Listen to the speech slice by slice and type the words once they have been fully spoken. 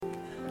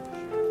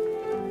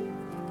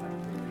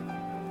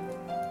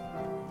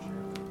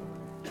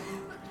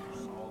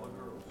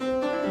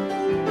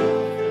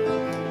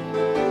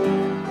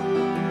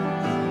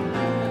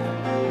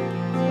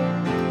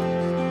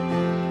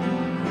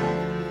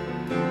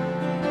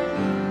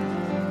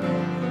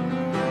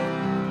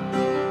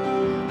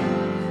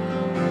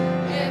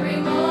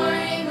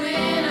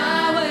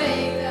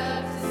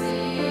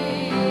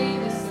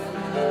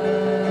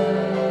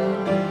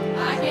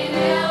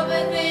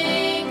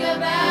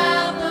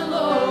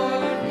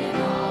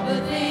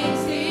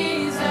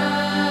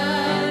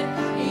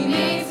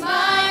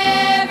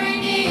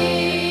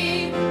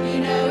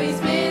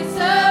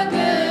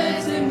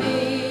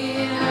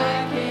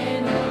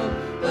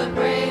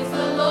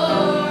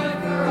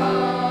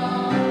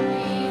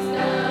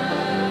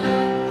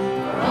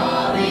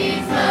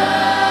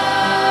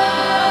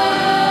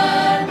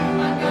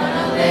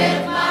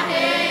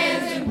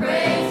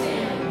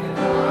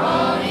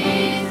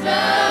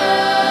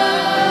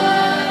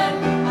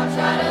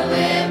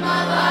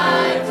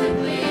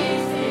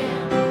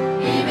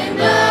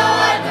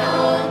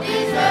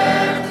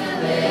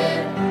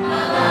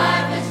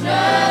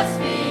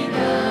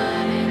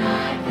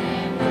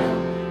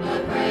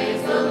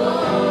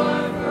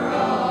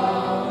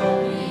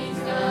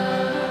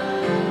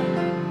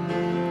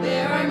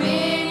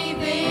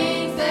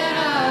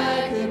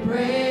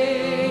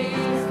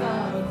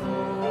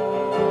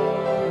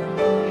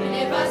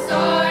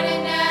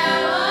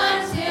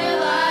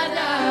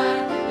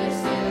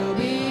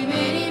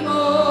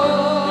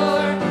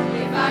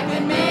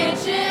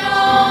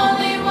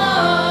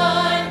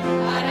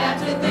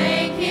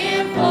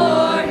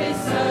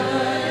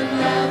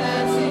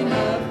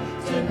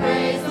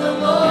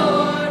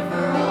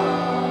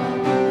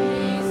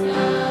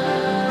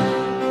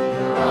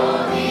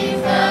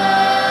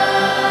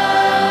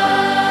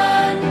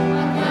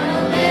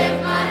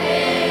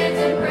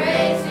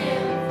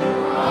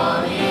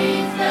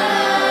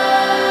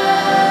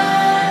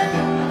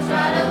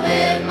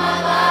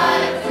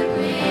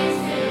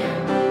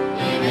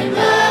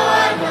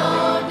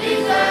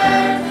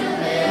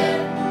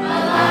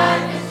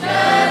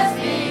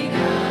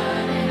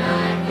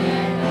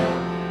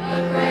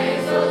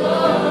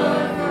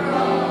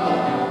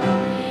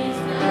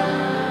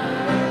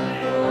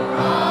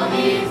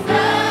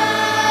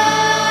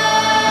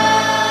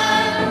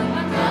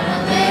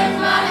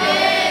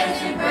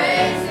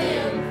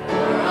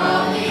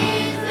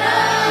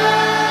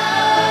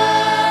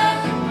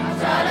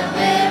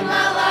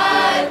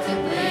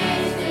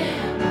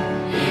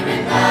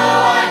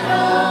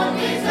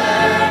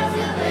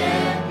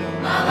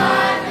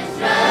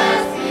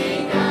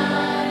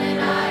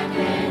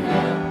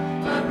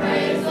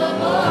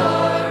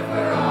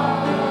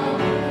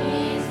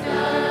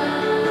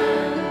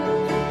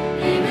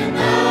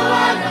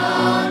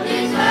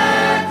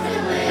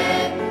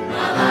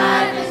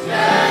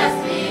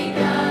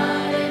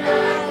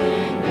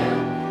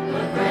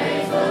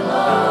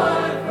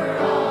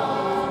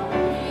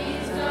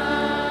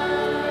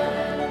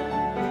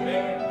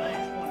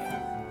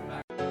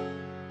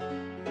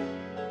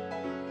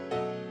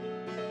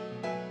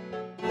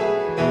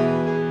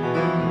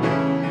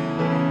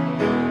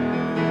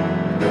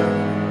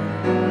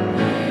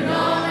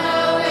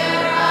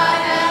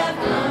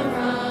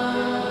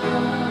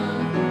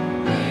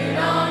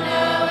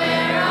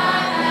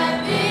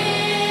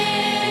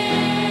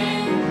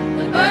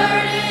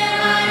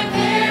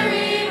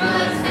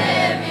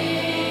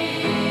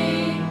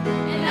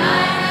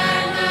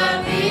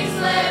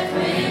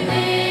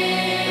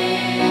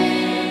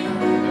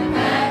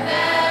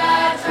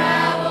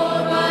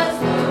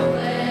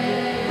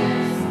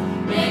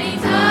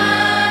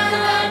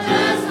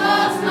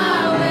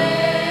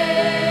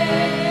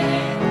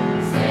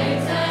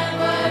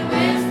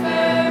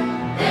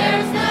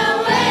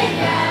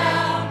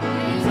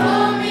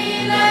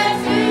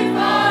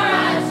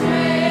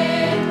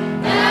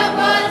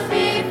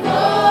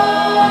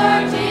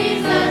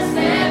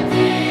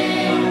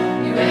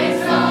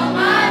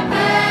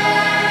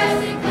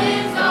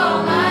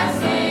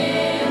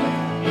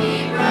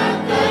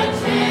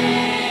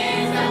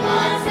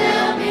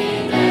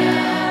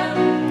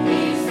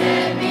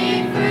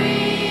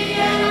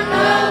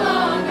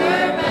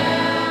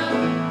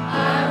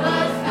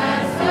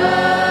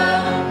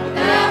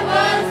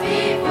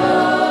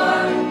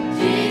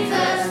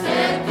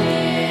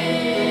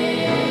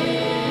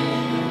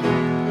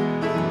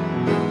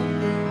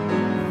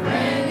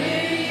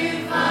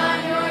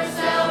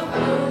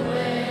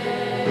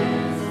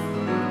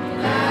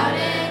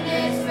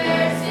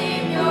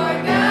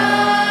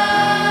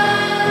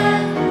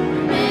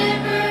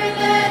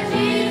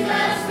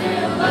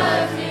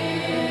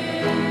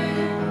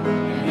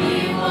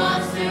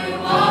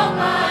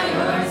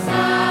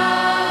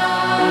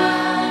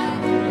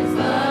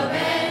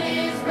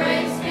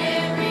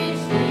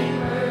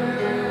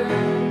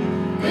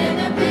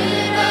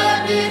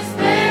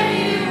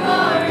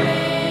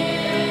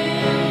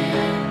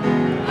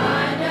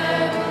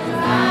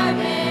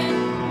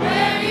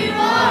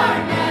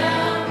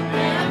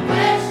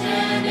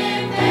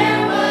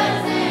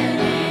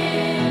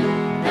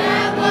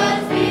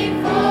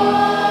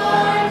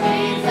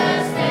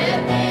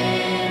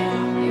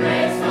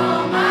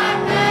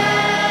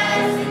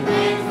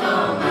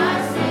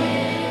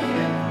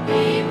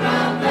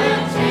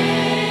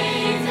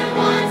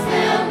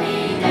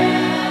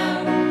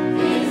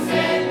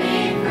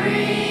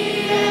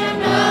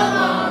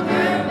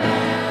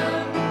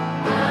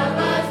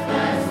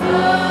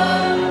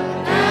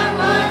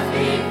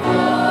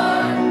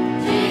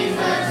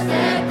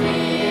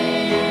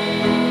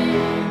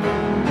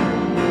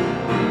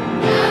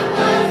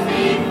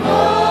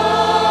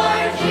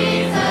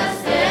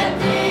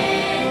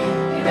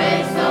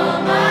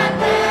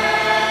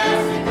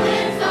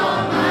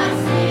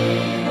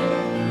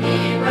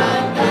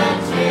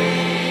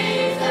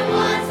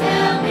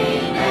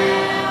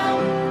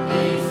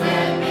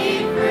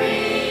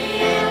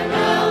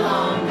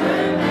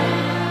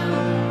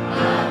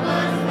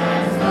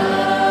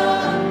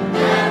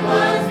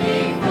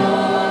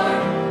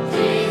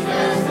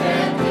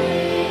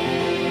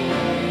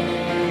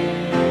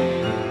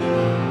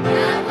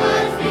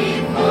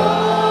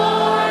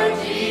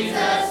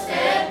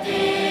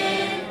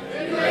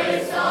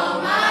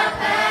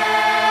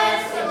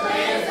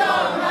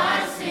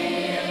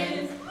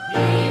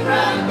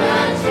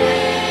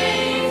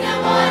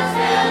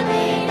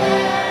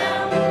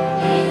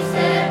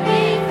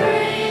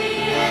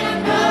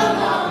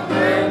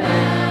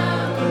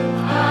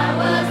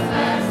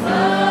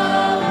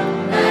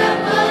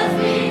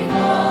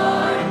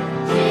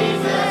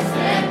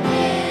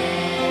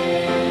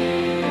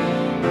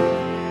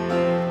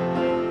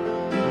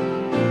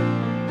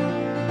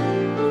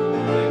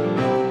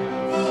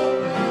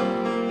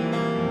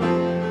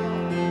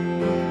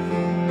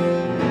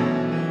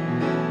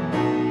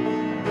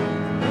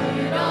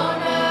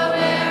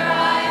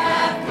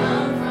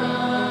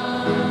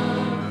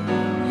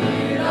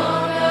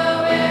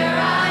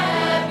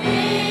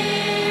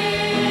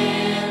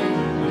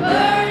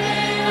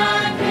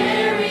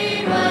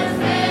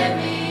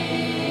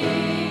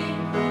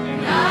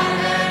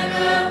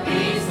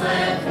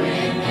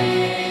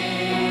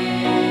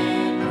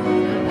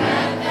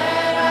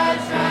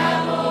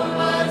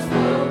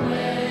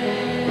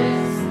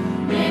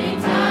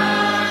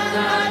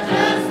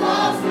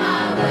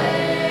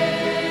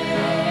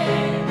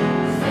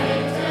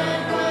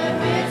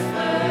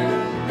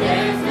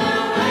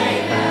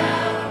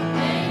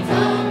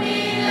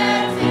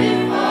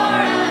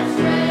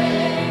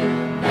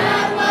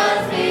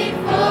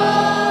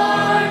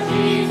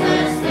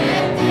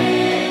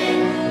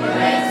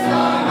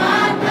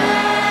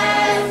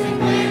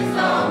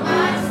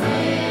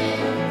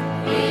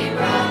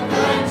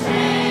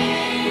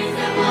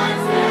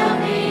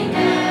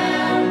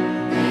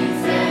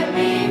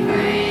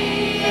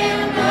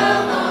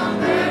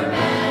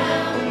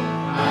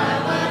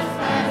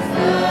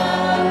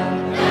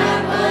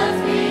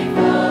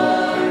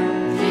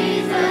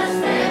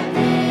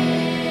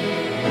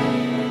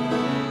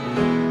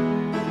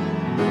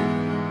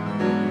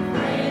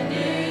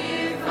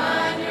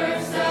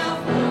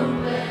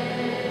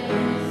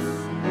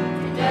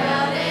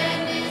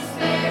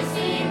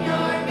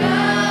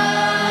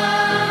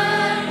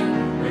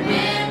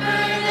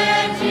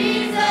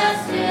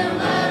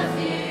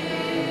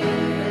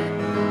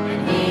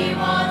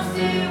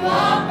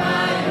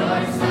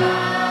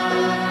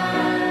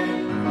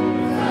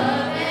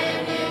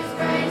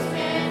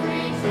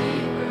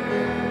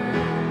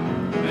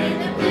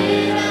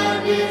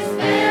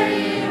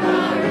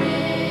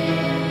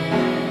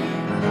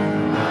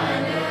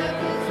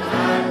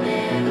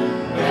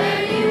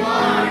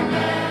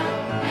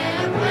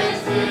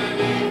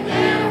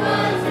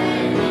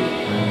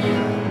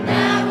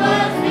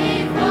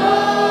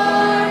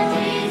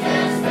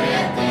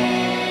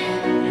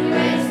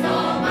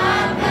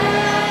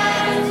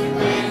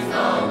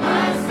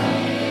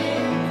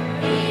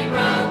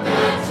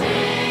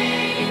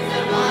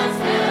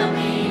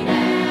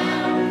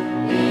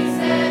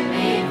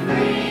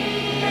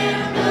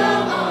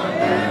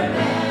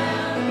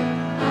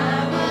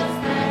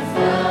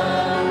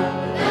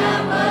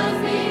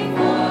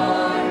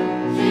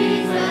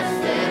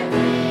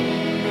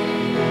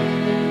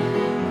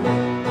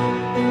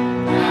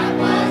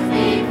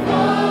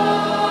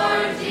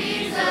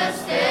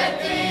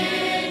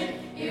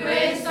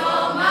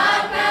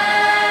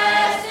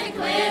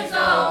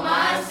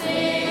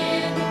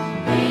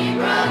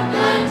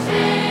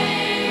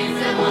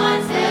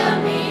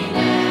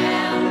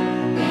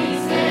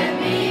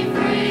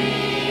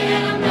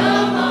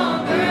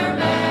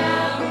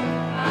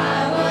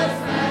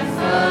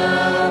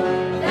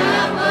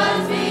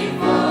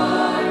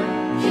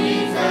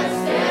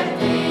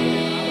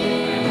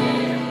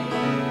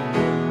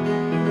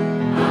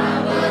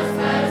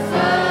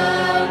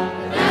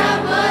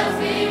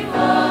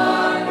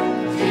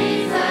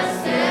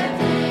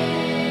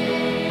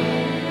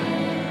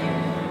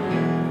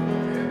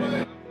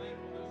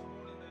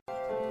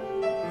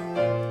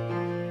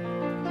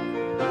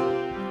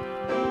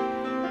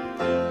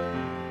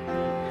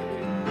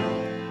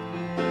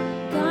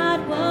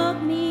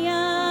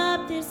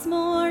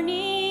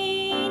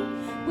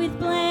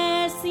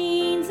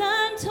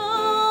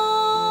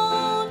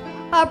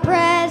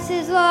oppress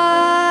his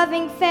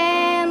loving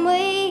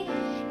family,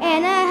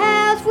 and a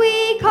house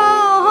we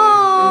call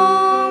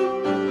home.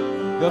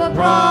 The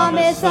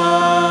promise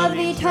of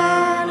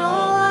eternal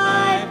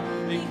life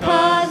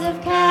because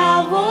of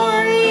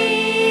Calvary.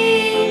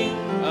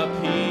 A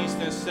peace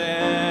that's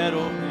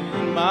settled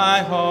in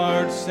my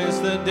heart since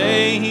the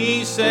day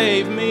he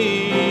saved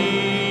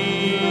me.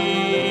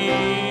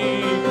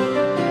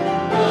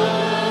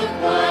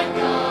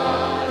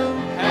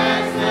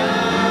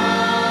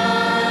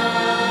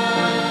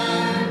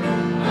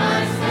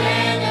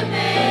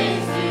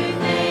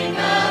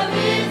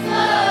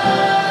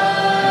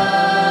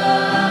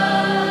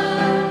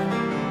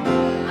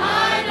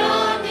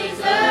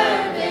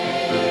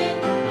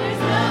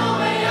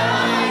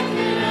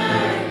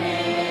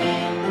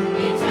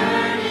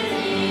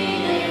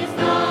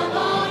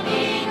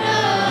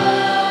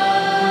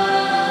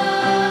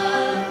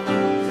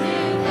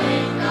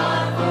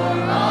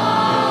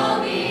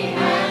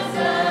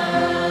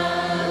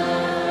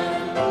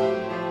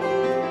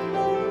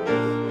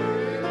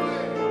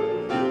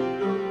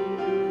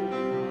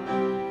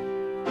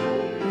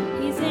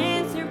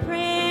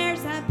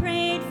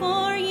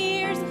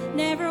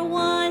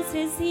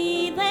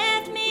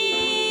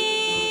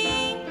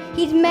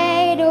 He's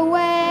made a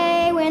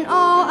way when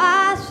all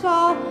I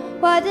saw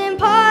was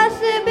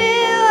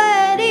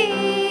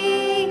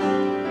impossibility.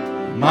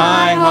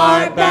 My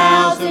heart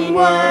bows in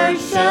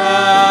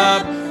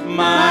worship,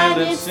 my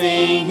lips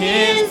sing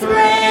his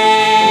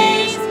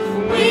praise.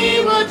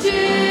 We will choose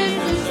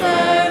to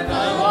serve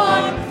the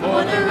Lord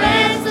for the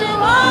rest of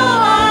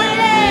all our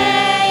days.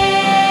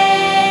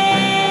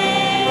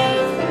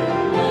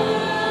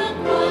 Look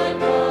what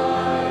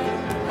God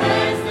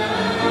has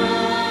done.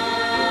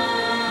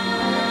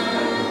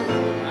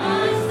 I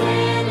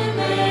stand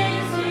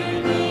amazed to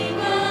think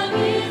of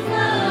his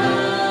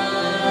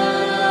love.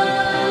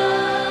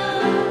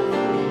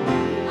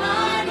 I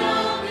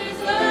don't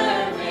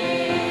deserve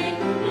it.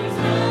 There's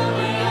no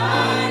way I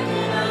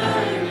can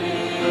earn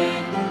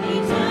it.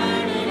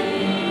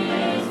 Eternity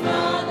is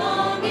not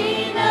long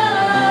enough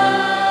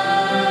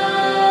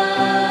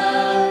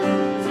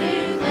to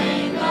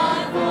thank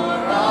God for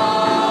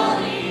all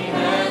he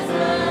has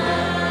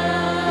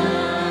done.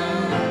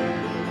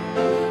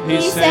 He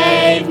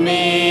saved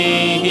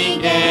me,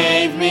 he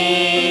gave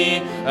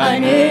me a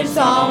new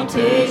song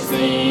to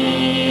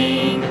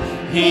sing.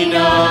 He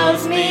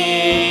knows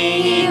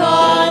me, he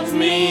holds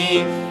me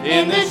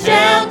in the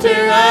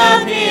shelter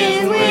of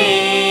his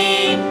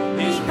wing.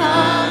 He's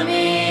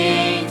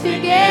coming to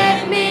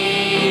get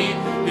me,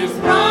 his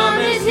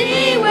promise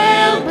he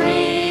will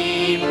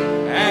bring.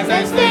 As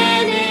I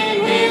stand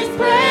in his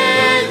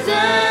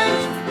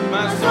presence,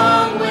 my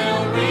song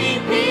will repeat.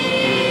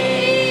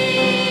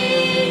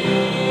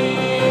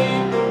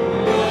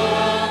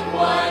 Look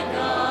what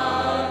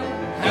God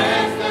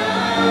has done.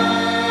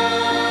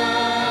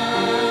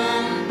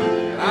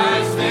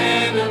 I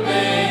stand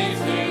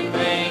amazed to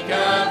think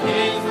of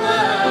his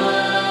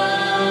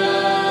love.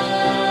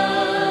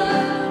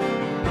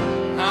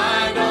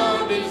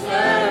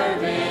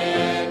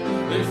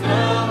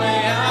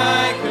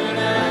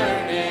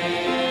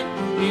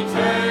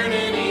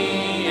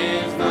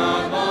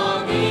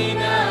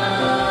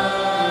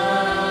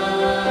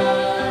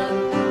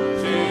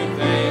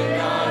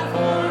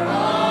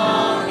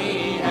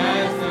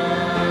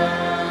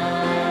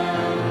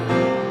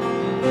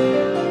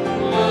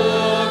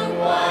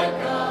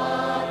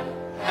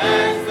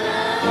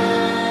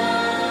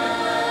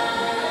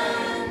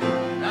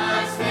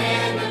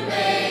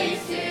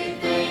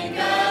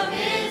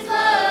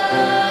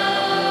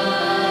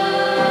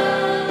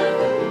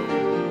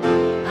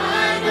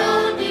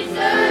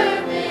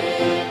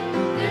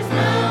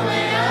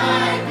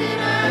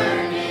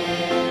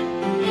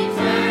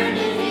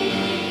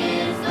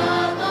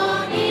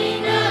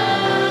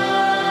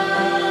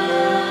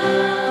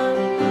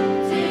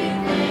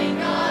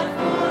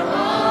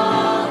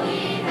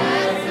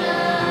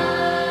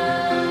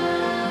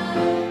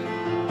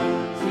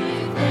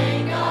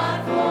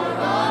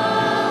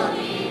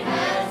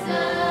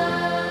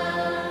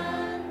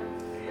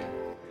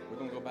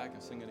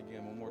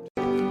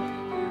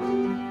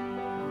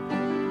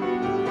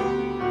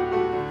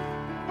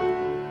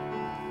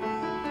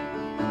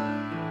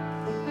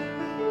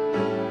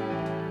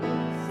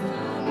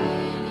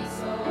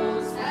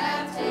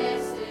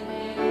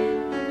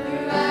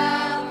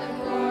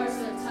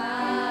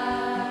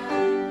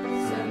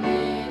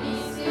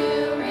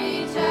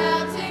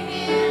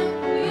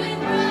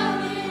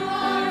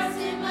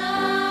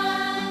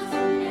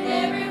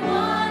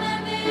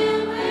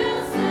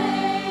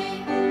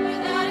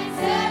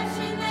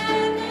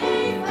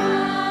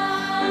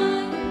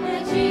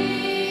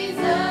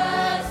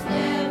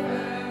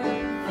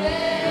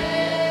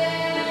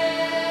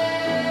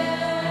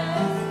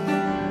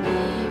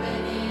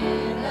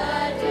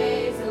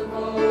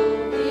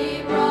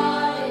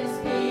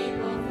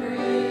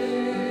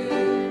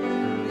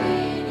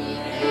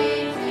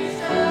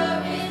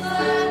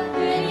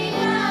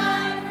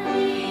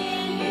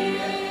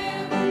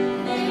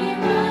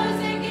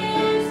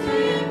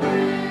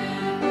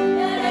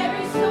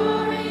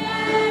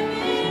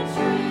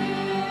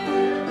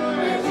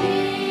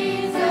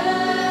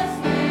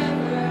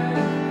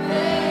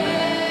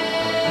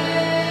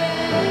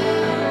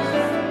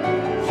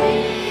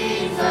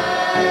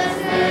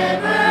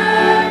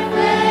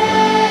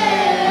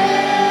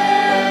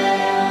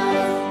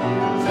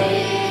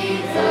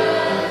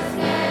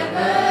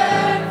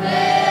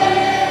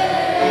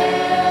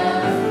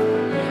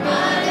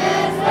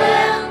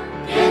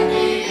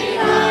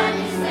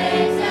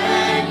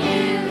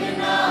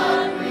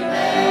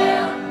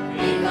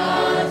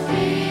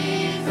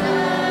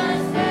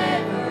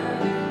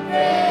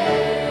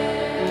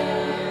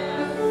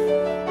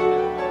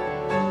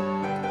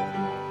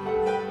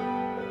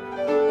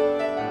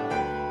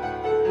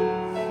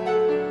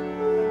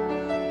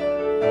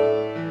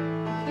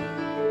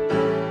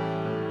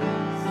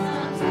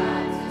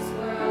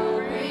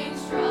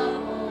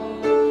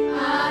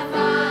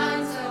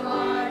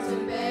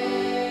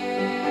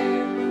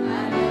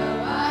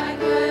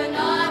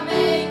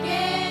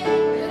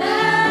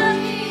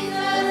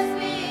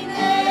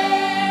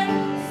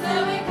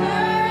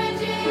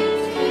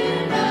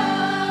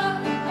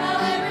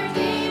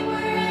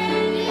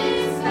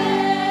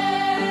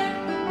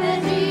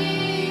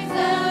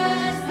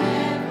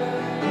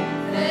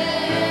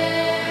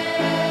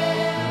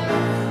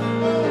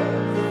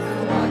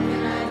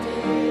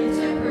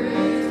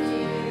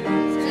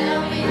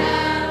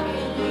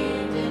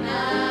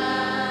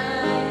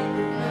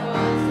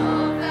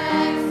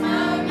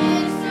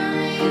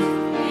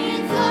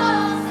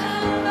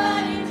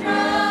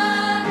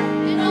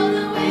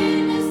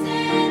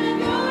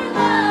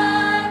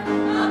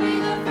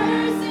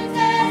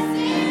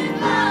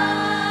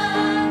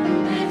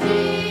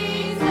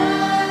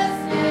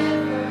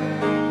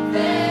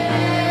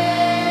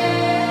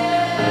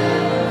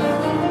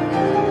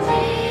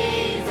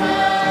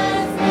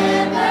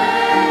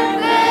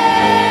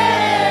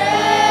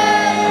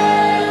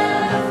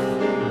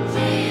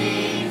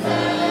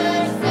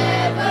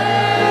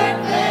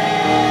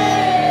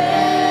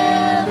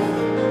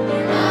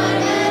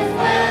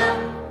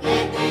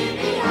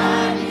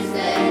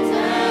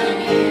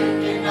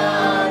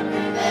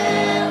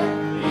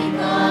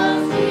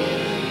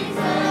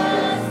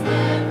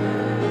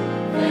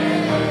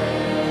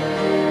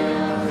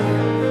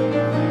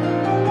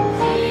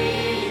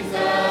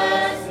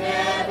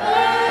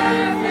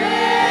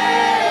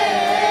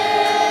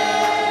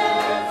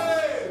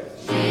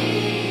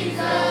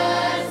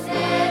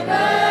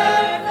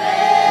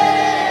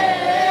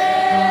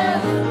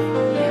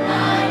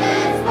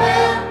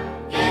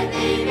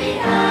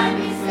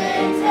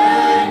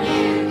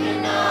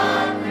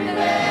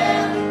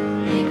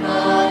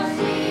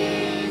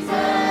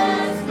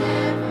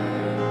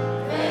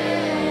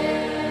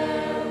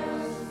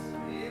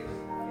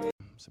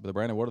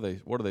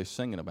 Brandon, what are they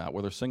singing about?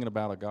 Well, they're singing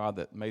about a God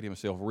that made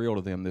himself real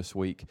to them this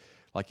week,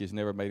 like he's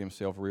never made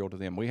himself real to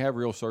them. We have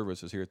real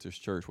services here at this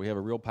church. We have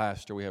a real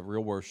pastor. We have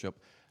real worship,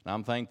 and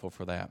I'm thankful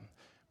for that.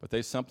 But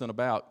there's something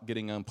about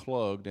getting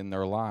unplugged in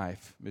their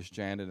life, Miss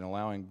Janet, and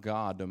allowing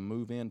God to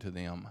move into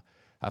them.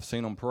 I've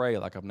seen them pray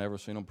like I've never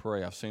seen them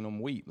pray. I've seen them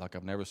weep like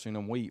I've never seen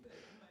them weep.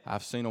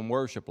 I've seen them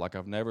worship like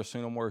I've never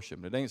seen them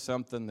worship. It ain't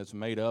something that's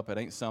made up. It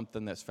ain't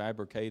something that's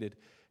fabricated.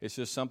 It's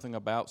just something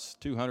about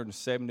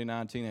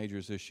 279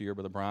 teenagers this year,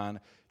 Brother Brian,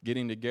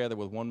 getting together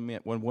with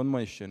one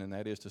mission, and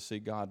that is to see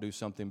God do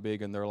something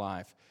big in their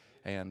life.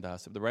 And I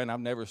said, Brandon, I've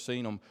never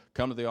seen them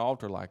come to the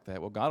altar like that.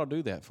 Well, God will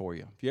do that for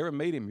you. If you ever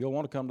meet him, you'll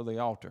want to come to the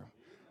altar.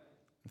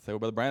 You say, well,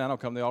 Brother Brandon, I don't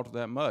come to the altar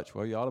that much.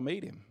 Well, you ought to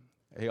meet him.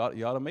 You ought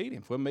to meet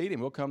him. If we meet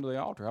him, we'll come to the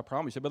altar. I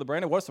promise you. Brother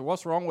Brandon,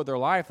 what's wrong with their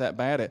life that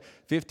bad at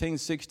 15,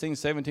 16,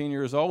 17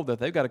 years old that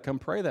they've got to come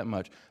pray that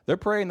much? They're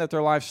praying that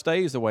their life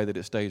stays the way that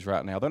it stays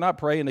right now. They're not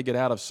praying to get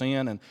out of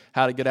sin and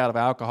how to get out of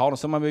alcohol. And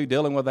some may be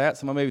dealing with that.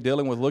 Some may be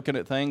dealing with looking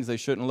at things they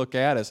shouldn't look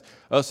at. As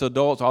us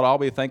adults ought to all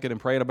be thinking and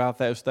praying about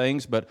those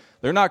things. But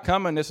they're not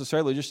coming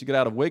necessarily just to get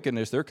out of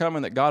wickedness. They're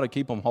coming that God would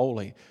keep them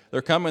holy.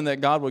 They're coming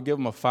that God would give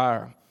them a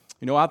fire.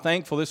 You know, I'm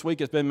thankful this week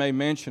it's been made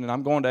mention, and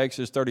I'm going to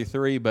Exodus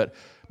 33, but,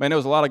 man, there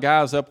was a lot of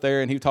guys up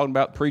there, and he was talking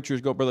about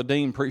preachers. Brother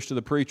Dean preached to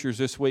the preachers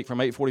this week from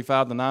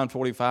 8:45 to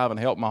 9:45 and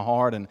helped my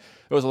heart, and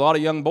there was a lot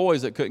of young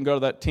boys that couldn't go to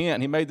that tent,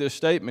 and he made this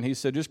statement. He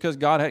said, just because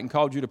God hadn't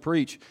called you to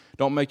preach,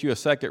 don't make you a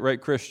second-rate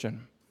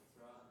Christian.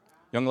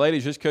 Young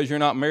ladies, just because you're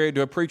not married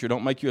to a preacher,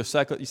 don't make you a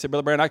second. You say,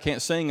 Brother Brandon, I can't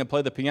sing and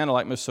play the piano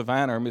like Miss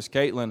Savannah or Miss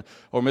Caitlin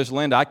or Miss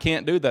Linda. I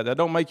can't do that. That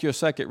don't make you a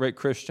second-rate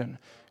Christian.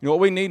 You know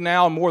what we need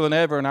now more than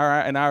ever in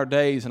our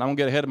days, and I'm going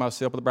to get ahead of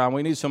myself, Brother Brian,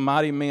 we need some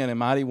mighty men and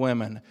mighty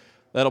women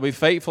that'll be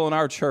faithful in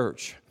our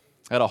church,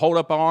 that'll hold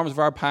up the arms of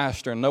our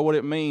pastor and know what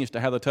it means to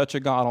have the touch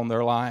of God on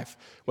their life.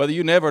 Whether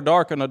you never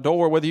darken a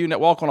door, whether you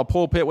walk on a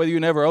pulpit, whether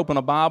you never open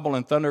a Bible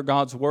and thunder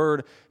God's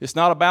Word, it's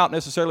not about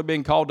necessarily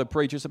being called to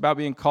preach. It's about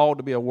being called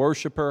to be a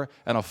worshiper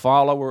and a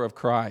follower of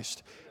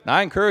Christ. And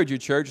I encourage you,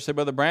 church, to say,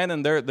 Brother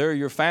Brandon, they're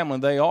your family,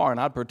 and they are, and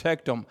I'd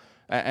protect them,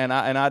 and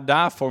I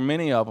die for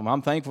many of them.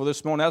 I'm thankful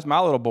this morning. That's my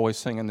little boy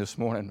singing this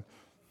morning.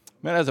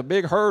 Man, that's a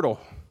big hurdle.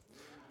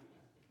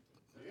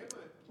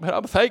 But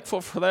I'm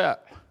thankful for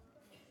that.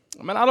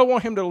 I mean, I don't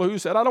want him to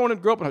lose that. I don't want him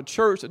to grow up in a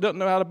church that doesn't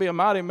know how to be a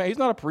mighty man. He's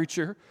not a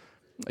preacher.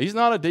 He's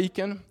not a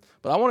deacon.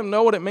 But I want him to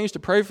know what it means to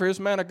pray for his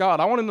man of God.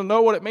 I want him to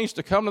know what it means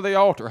to come to the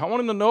altar. I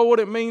want him to know what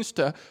it means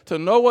to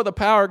know what the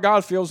power of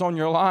God feels on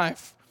your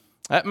life.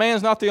 That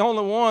man's not the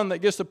only one that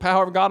gets the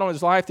power of God on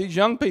his life. These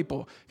young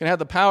people can have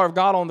the power of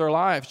God on their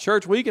life.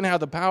 Church, we can have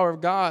the power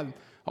of God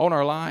on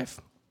our life.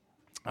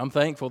 I'm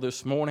thankful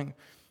this morning.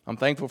 I'm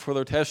thankful for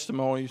their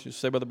testimonies. You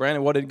say, Brother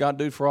Brandon, what did God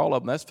do for all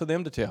of them? That's for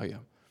them to tell you.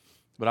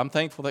 But I'm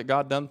thankful that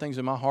God done things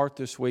in my heart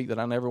this week that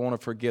I never want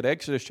to forget.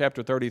 Exodus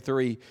chapter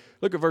 33,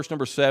 look at verse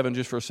number 7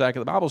 just for a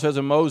second. The Bible says,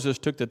 and Moses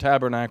took the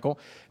tabernacle,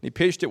 and he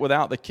pitched it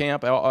without the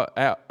camp,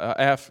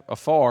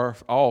 afar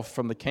off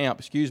from the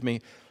camp,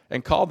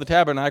 and called the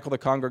tabernacle the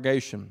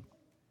congregation.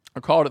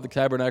 Or called it the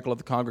tabernacle of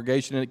the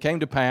congregation. And it came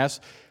to pass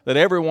that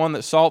everyone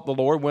that sought the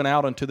Lord went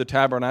out unto the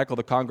tabernacle of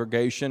the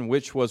congregation,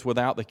 which was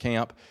without the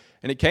camp.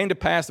 And it came to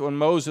pass that when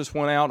Moses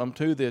went out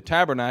unto the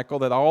tabernacle,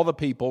 that all the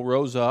people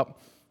rose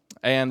up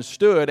and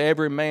stood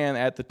every man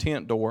at the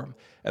tent door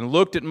and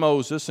looked at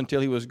Moses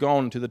until he was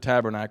gone into the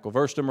tabernacle.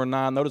 Verse number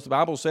 9, notice the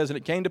Bible says, and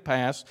it came to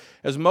pass,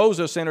 as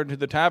Moses entered into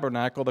the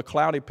tabernacle, the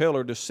cloudy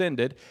pillar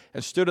descended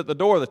and stood at the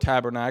door of the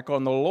tabernacle,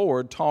 and the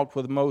Lord talked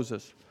with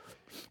Moses.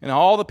 And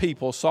all the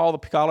people saw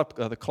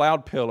the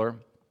cloud pillar,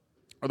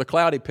 or the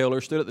cloudy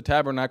pillar, stood at the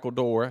tabernacle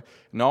door,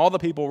 and all the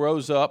people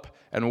rose up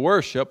and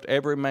worshipped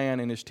every man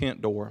in his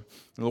tent door.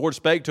 And the Lord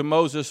spake to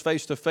Moses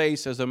face to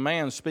face, as a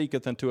man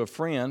speaketh unto a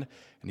friend.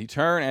 And he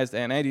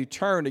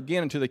turned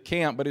again into the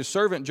camp, but his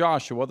servant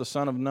Joshua, the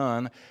son of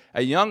Nun,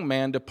 a young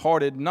man,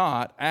 departed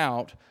not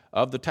out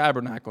of the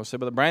tabernacle. So,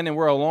 Brother Brandon,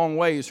 we're a long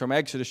ways from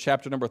Exodus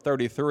chapter number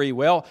 33.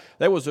 Well,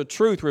 there was a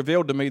truth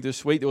revealed to me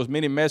this week. There was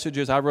many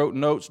messages. I wrote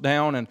notes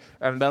down, and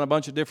I've done a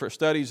bunch of different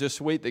studies this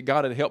week that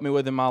God had helped me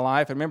with in my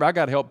life. And remember, I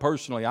got help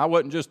personally. I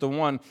wasn't just the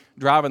one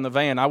driving the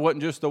van. I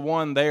wasn't just the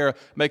one there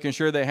making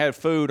sure they had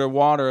food or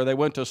water or they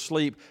went to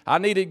sleep. I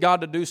needed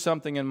God to do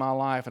something in my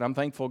life, and I'm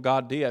thankful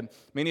God did.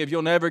 Many of you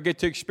will never get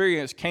to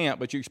experience camp,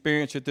 but you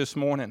experience it this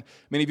morning.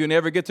 Many of you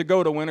never get to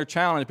go to Winter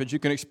Challenge, but you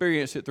can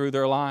experience it through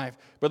their life.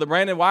 Brother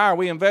Brandon, why are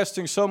we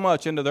investing so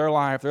much into their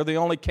life? They're the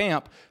only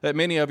camp that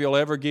many of you will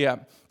ever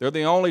get. They're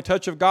the only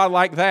touch of God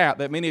like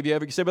that many of you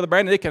ever say, Brother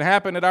Brandon, it can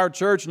happen at our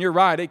church, and you're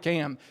right, it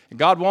can. And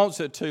God wants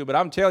it to, but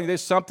I'm telling you,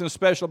 there's something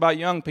special about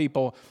young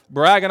people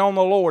bragging on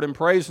the Lord and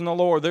praising the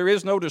the Lord. There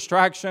is no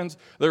distractions.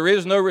 There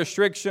is no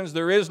restrictions.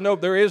 There is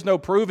no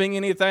proving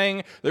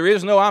anything. There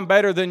is no I'm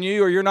better than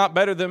you or you're not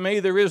better than me.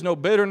 There is no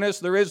bitterness.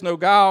 There is no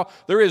guile.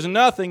 There is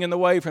nothing in the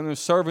way from them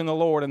serving the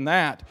Lord, and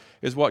that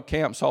is what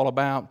camp's all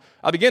about.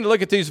 I begin to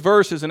look at these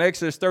verses in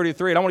Exodus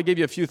 33, and I want to give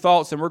you a few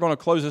thoughts, and we're going to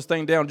close this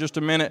thing down in just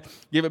a minute,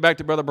 give it back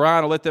to Brother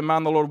Brian, and let them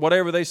mind the Lord,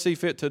 whatever they see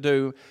fit to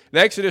do. In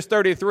Exodus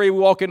 33, we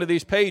walk into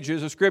these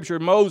pages of Scripture.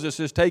 Moses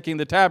is taking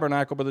the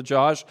tabernacle, Brother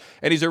Josh,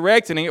 and he's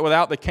erecting it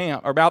without the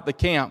camp, or about the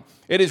camp.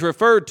 It is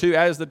referred to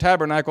as the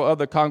tabernacle of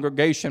the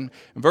congregation.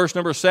 In verse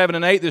number 7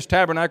 and 8, this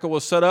tabernacle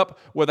was set up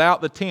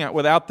without the tent,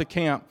 without the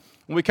camp.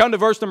 When we come to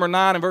verse number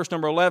 9 and verse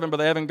number 11,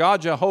 Brother Evan,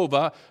 God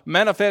Jehovah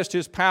manifests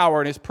His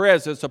power and His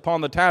presence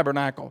upon the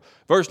tabernacle.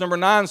 Verse number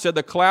 9 said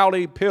the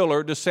cloudy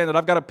pillar descended.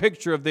 I've got a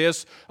picture of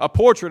this, a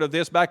portrait of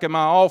this back in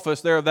my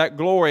office there of that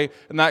glory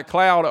and that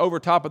cloud over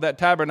top of that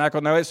tabernacle.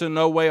 Now, it's in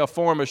no way a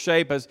form or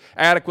shape as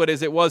adequate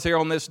as it was here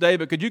on this day,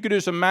 but could you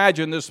just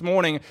imagine this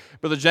morning,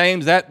 Brother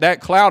James,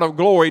 that cloud of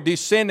glory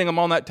descending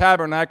upon that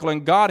tabernacle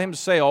and God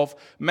Himself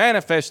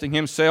manifesting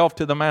Himself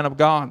to the man of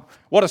God.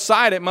 What a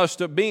sight it must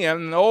have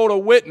been, to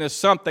witness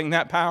something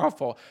that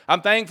powerful.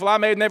 I'm thankful I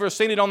may have never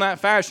seen it on that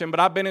fashion,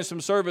 but I've been in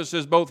some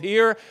services both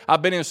here,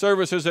 I've been in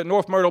services at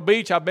North Myrtle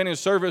Beach, I've been in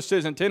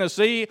services in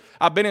Tennessee,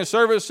 I've been in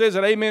services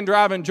at Amen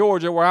Drive in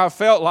Georgia where I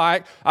felt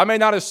like I may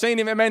not have seen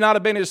Him, it may not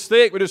have been as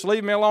thick, but just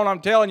leave me alone. I'm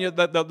telling you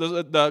that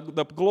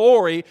the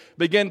glory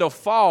began to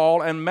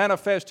fall and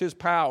manifest His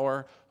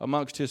power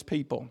amongst His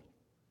people.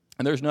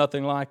 And there's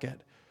nothing like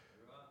it.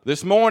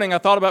 This morning, I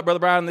thought about, Brother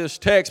Brian, this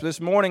text. This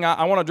morning,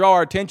 I want to draw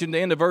our attention to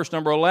the end of verse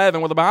number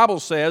 11, where the Bible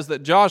says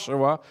that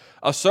Joshua,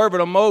 a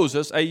servant of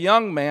Moses, a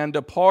young man,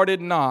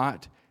 departed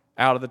not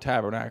out of the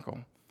tabernacle.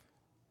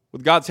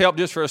 With God's help,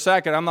 just for a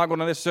second, I'm not going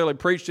to necessarily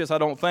preach this, I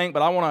don't think,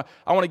 but I want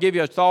to give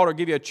you a thought or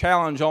give you a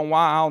challenge on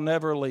why I'll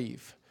never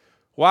leave.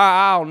 Why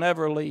I'll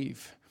never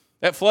leave.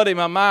 That flooded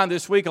my mind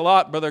this week a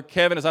lot, Brother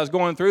Kevin, as I was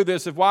going through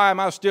this, of why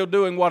am I still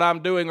doing what I'm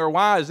doing, or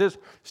why is this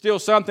still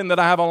something that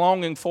I have a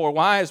longing for?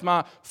 Why is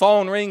my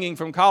phone ringing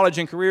from college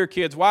and career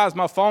kids? Why is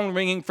my phone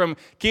ringing from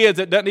kids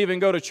that doesn't even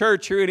go to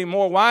church here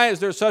anymore? Why is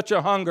there such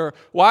a hunger?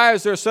 Why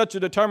is there such a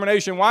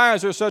determination? Why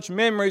is there such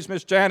memories,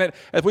 Miss Janet,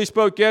 as we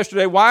spoke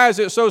yesterday? Why is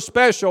it so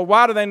special?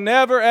 Why do they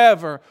never,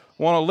 ever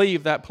want to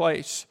leave that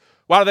place?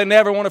 Why do they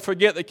never want to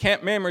forget the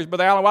camp memories,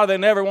 Brother Allen? Why do they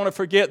never want to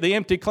forget the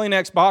empty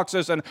Kleenex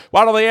boxes? And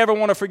why do they ever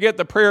want to forget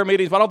the prayer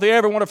meetings? Why don't they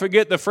ever want to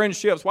forget the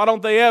friendships? Why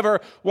don't they ever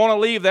want to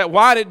leave that?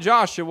 Why did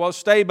Joshua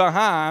stay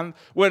behind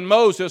when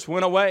Moses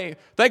went away?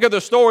 Think of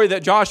the story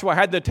that Joshua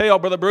had to tell,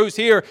 Brother Bruce.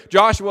 Here,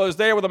 Joshua is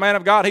there with the man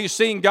of God. He's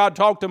seen God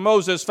talk to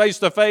Moses face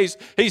to face.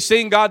 He's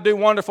seen God do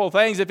wonderful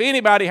things. If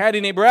anybody had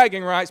any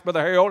bragging rights,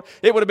 Brother Harold,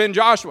 it would have been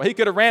Joshua. He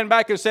could have ran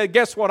back and said,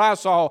 guess what I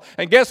saw?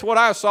 And guess what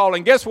I saw?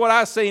 And guess what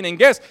I seen? And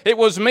guess it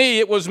was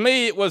me. It was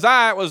me, it was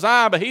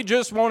I, but he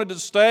just wanted to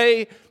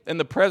stay in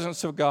the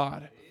presence of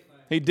God.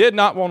 He did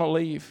not want to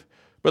leave.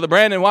 Brother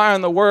Brandon, why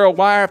in the world,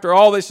 why after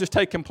all this has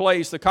taken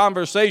place, the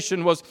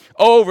conversation was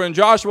over and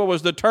Joshua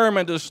was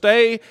determined to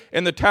stay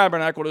in the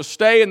tabernacle, to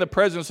stay in the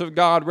presence of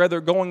God,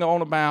 rather going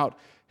on about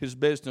his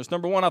business.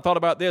 Number one, I thought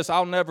about this,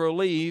 I'll never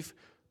leave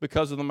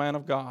because of the man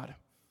of God.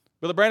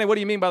 Brother Brandon, what do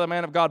you mean by the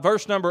man of God?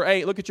 Verse number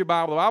 8, look at your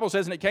Bible. The Bible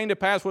says, and it came to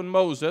pass when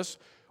Moses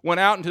went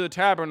out into the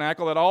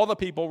tabernacle that all the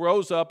people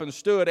rose up and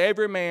stood,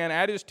 every man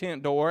at his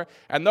tent door.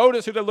 And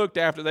notice who they looked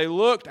after. They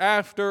looked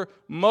after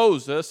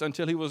Moses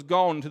until he was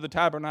gone into the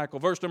tabernacle.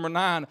 Verse number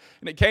 9,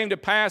 and it came to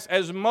pass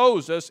as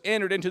Moses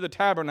entered into the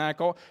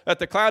tabernacle that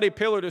the cloudy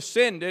pillar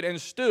descended and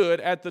stood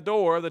at the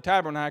door of the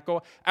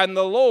tabernacle, and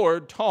the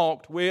Lord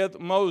talked with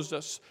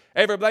Moses.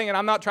 Everything, and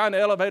I'm not trying to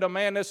elevate a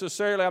man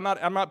necessarily.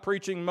 I'm not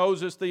preaching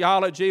Moses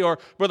theology or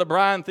Brother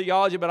Brian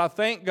theology, but I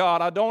thank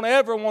God I don't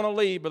ever want to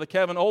leave Brother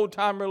Kevin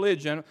old-time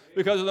religion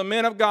because of the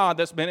men of God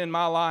that's been in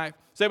my life.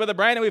 Say, Brother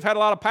Brandon, we've had a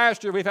lot of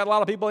pastors. We've had a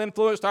lot of people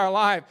influenced our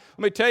life.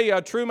 Let me tell you,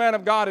 a true man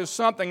of God is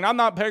something. And I'm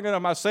not picking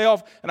of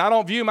myself, and I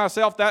don't view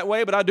myself that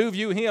way, but I do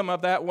view him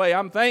of that way.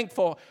 I'm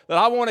thankful that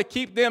I want to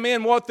keep them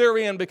in what they're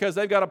in because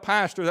they've got a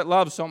pastor that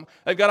loves them.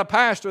 They've got a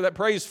pastor that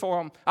prays for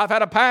them. I've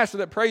had a pastor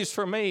that prays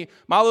for me.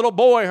 My little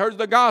boy heard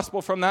the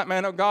gospel from that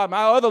man of God.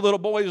 My other little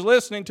boy is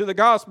listening to the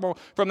gospel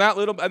from that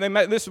little. And they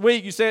met this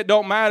week. You say it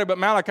don't matter, but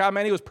Malachi,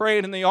 man, he was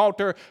praying in the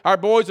altar. Our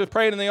boys was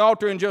praying in the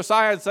altar, and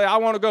Josiah would say, I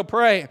want to go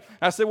pray.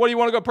 I said, what do you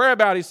want to go pray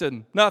about? He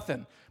said,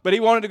 nothing. But he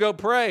wanted to go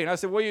pray. And I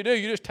said, what do?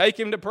 You just take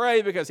him to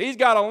pray because he's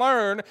got to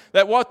learn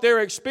that what they're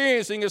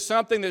experiencing is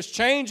something that's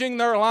changing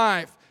their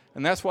life.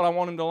 And that's what I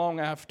want him to long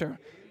after.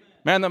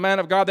 Man, the man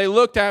of God, they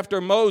looked after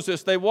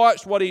Moses. They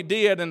watched what he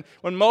did. And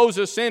when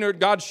Moses entered,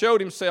 God showed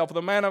himself,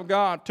 the man of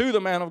God, to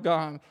the man of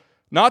God.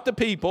 Not the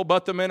people,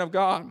 but the men of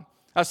God.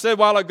 I said a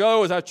while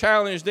ago as I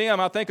challenged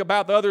them, I think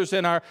about the others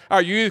in our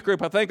youth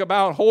group. I think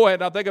about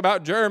Hoyt. I think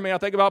about Jeremy. I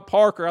think about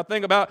Parker. I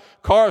think about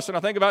Carson.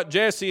 I think about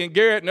Jesse and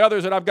Garrett and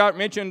others that I've got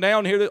mentioned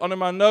down here under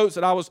my notes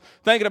that I was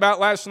thinking about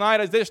last night.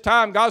 At this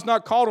time, God's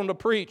not called them to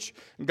preach.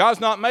 And God's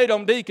not made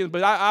them deacons,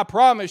 but I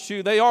promise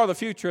you they are the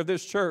future of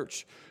this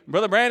church.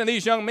 Brother Brandon,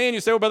 these young men,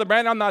 you say, well, Brother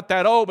Brandon, I'm not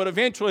that old, but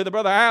eventually the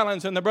Brother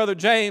Allens and the Brother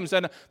James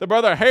and the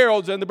Brother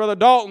Harolds and the Brother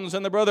Daltons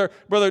and the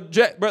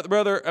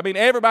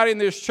everybody in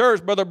this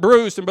church, Brother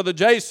Bruce and Brother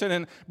Jason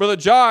and Brother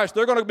Josh,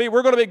 we're going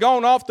to be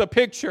going off the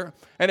picture.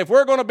 And if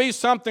we're going to be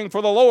something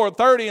for the Lord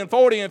 30 and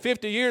 40 and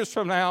 50 years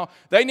from now,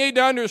 they need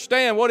to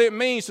understand what it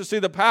means to see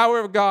the power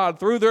of God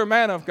through their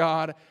man of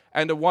God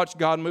and to watch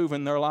God move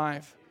in their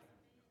life.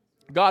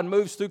 God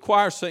moves through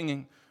choir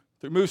singing,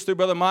 moves through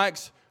Brother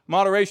Mike's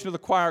moderation of the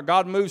choir.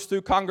 God moves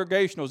through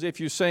congregationals if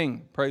you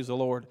sing. Praise the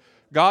Lord.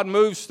 God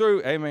moves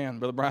through, amen,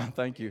 Brother Brian,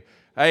 thank you.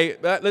 Hey,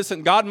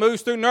 listen, God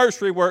moves through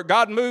nursery work.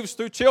 God moves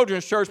through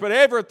children's church, but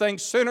everything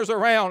centers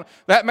around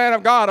that man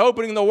of God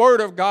opening the Word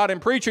of God and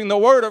preaching the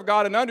Word of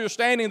God and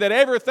understanding that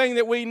everything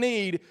that we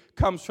need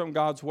comes from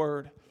God's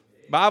Word.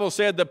 The Bible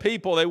said the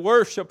people, they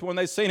worshiped when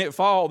they seen it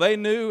fall. They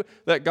knew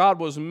that God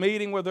was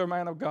meeting with their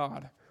man of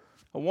God.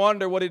 I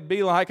wonder what it'd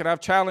be like, and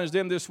I've challenged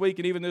them this week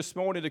and even this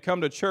morning to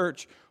come to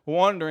church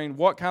wondering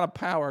what kind of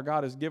power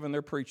God has given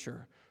their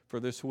preacher for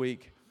this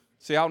week.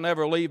 See, I'll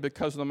never leave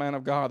because of the man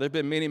of God. There have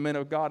been many men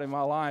of God in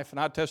my life, and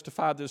I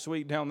testified this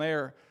week down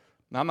there.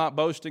 And I'm not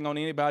boasting on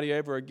anybody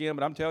ever again,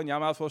 but I'm telling you,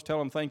 I'm not supposed to tell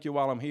them thank you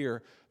while I'm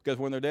here, because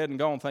when they're dead and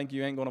gone, thank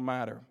you ain't going to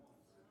matter.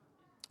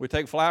 We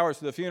take flowers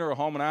to the funeral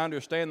home, and I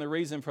understand the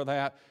reason for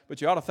that,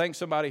 but you ought to thank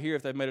somebody here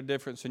if they've made a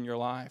difference in your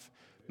life.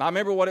 Now, I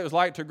remember what it was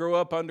like to grow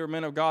up under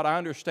men of God. I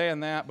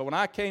understand that. But when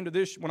I came to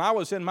this, when I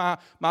was in my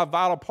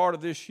vital part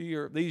of these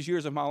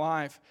years of my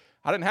life,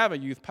 I didn't have a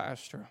youth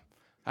pastor.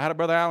 I had a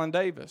Brother Alan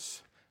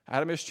Davis. I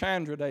had a Miss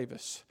Chandra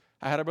Davis.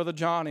 I had a Brother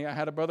Johnny. I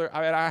had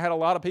a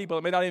lot of people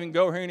that may not even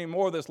go here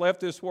anymore that's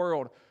left this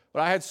world.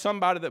 But I had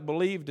somebody that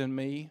believed in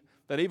me,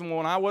 that even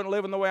when I wasn't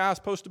living the way I was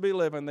supposed to be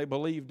living, they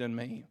believed in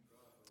me. You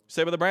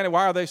say, Brother Brandon,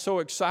 why are they so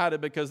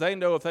excited? Because they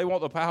know if they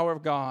want the power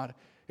of God,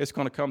 it's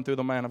going to come through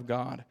the man of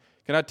God.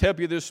 Can I tell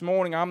you this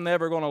morning, I'm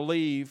never going to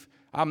leave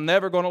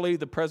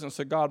the presence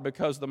of God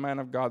because of the man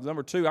of God.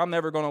 Number two, I'm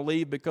never going to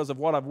leave because of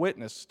what I've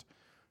witnessed.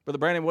 Brother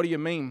Brandon, what do you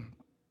mean?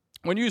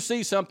 When you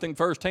see something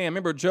firsthand,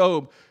 remember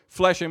Job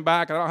fleshing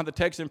back, and I don't have the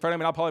text in front of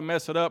me, and I'll probably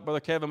mess it up, Brother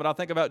Kevin, but I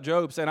think about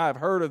Job saying, I have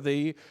heard of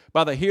thee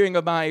by the hearing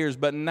of my ears,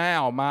 but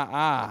now my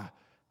eye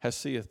has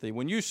seeth thee.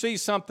 When you see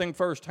something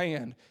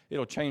firsthand,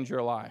 it'll change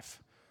your life.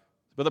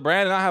 Brother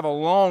Brandon, I have a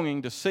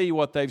longing to see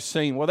what they've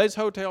seen. Well, there's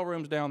hotel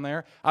rooms down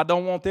there. I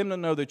don't want them to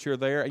know that you're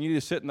there, and you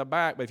just sit in the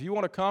back. But if you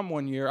want to come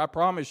one year, I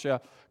promise you,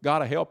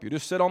 God will help you.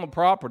 Just sit on the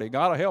property.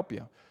 God will help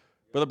you.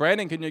 Brother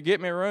Brandon, can you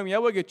get me a room? Yeah,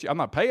 we'll get you. I'm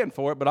not paying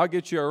for it, but I'll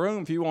get you a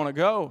room if you want to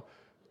go.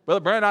 Brother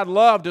Brandon, I'd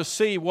love to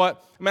see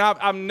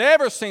I've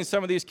never seen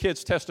some of these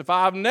kids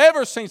testify. I've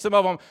never seen some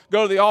of them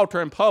go to the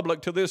altar in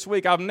public till this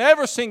week. I've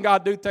never seen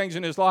God do things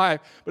in his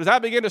life. But as I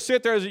begin to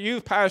sit there as a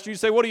youth pastor, you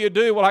say, what do you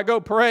do? Well, I go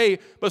pray.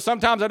 But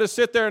sometimes I just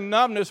sit there in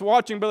numbness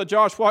watching, Brother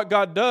Josh, what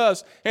God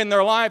does in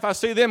their life. I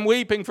see them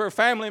weeping for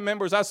family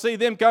members. I see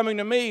them coming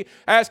to me,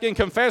 asking,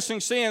 confessing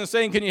sin,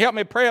 saying, can you help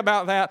me pray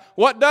about that?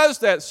 What does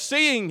that?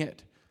 Seeing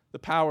it, the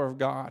power of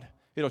God.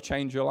 It'll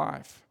change your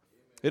life.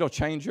 It'll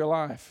change your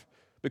life.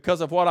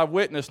 Because of what I've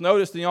witnessed.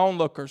 Notice the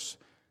onlookers.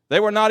 They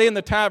were not in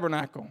the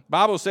tabernacle. The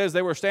Bible says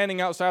they were standing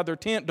outside their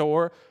tent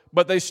door,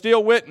 but they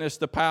still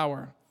witnessed the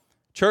power.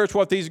 Church,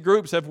 what these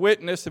groups have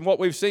witnessed and what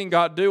we've seen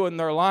God do in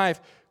their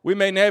life, we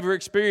may never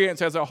experience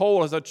as a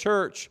whole, as a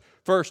church,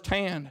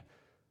 firsthand.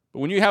 But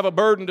when you have a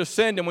burden to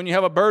send them, when you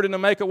have a burden to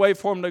make a way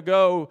for them to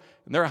go,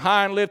 and they're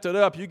high and lifted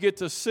up, you get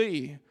to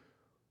see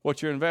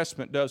what your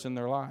investment does in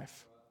their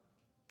life.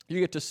 You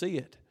get to see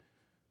it.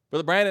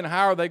 Brother Brandon,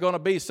 how are they going to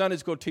be Sunday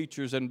school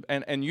teachers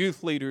and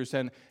youth leaders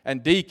and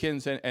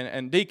deacons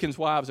and deacons'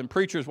 wives and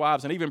preachers'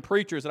 wives and even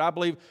preachers that I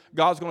believe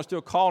God's going to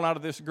still call out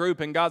of this group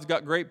and God's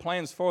got great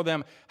plans for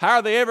them? How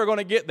are they ever going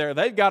to get there?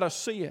 They've got to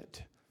see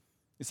it.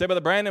 You say, Brother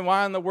Brandon,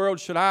 why in the world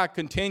should I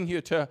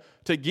continue to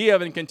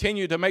give and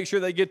continue to make sure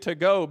they get to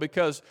go?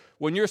 Because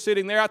when you're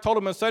sitting there, I told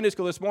them in Sunday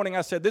school this morning,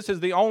 I said, this is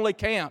the only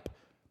camp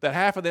that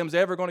half of them is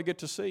ever going to get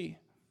to see.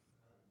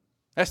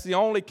 That's the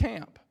only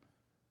camp.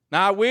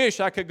 Now, I wish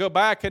I could go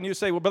back and you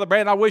say, well, Brother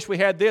Brandon, I wish we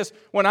had this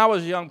when I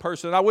was a young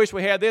person. I wish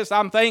we had this.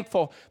 I'm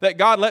thankful that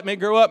God let me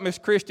grow up, Miss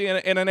Christie,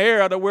 in an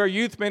era to where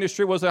youth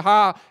ministry was a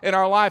high in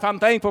our life. I'm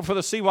thankful for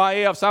the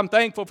CYFs. I'm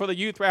thankful for the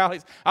youth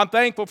rallies. I'm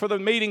thankful for the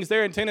meetings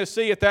there in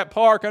Tennessee at that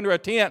park under a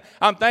tent.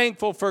 I'm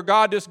thankful for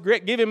God just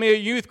giving me a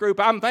youth group.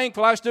 I'm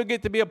thankful I still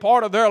get to be a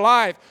part of their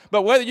life.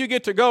 But whether you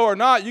get to go or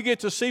not, you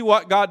get to see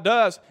what God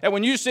does. And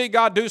when you see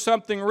God do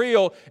something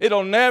real,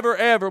 it'll never,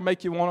 ever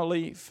make you want to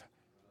leave.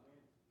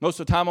 Most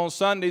of the time on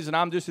Sundays, and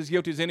I'm just as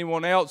guilty as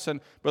anyone else,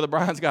 and Brother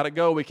Brian's got to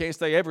go. We can't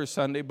stay every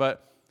Sunday,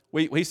 but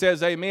he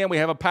says amen. We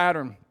have a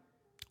pattern.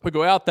 We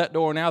go out that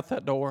door and out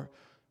that door.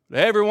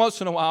 But every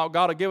once in a while,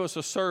 God will give us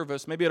a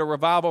service, maybe at a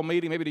revival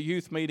meeting, maybe at a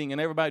youth meeting, and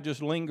everybody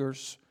just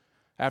lingers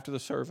after the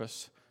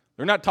service.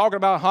 They're not talking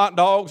about hot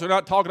dogs. They're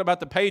not talking about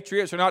the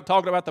Patriots. They're not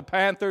talking about the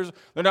Panthers.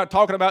 They're not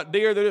talking about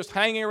deer. They're just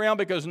hanging around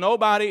because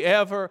nobody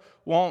ever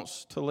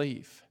wants to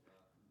leave.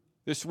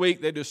 This week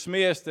they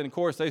dismissed, and of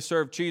course they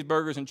serve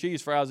cheeseburgers and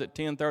cheese fries at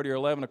 10:30 or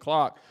 11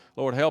 o'clock.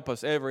 Lord help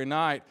us every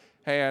night.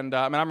 And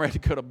I'm ready to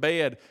go to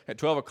bed at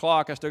 12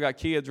 o'clock. I still got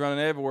kids running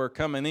everywhere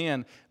coming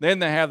in. Then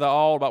they have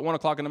about 1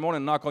 o'clock in the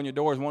morning, knock on your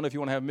doors, wonder if you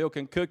want to have milk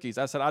and cookies.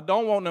 I said, I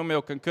don't want no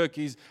milk and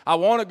cookies. I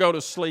want to go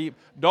to sleep.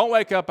 Don't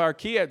wake up our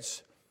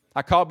kids.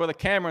 I called Brother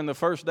Cameron the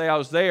first day I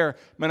was there,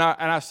 and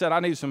I said, I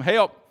need some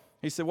help.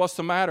 He said, what's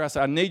the matter? I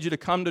said, I need you to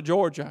come to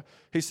Georgia.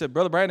 He said,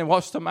 Brother Brandon,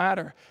 what's the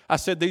matter? I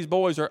said, these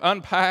boys are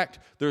unpacked.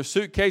 Their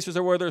suitcases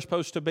are where they're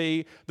supposed to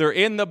be. They're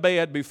in the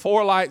bed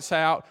before lights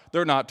out.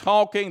 They're not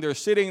talking. They're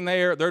sitting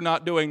there. They're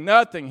not doing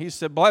nothing. He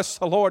said, bless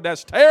the Lord,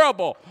 that's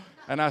terrible.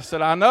 And I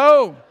said, I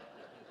know.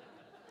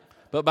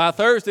 But by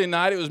Thursday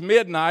night, it was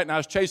midnight, and I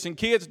was chasing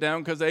kids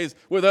down because they was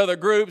with other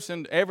groups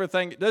and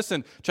everything.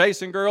 Listen,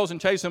 chasing girls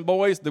and chasing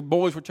boys. The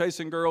boys were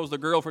chasing girls. The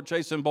girls were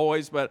chasing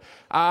boys. But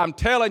I'm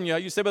telling you,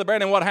 you said, Brother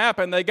Brandon, what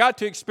happened? They got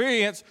to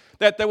experience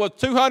that there was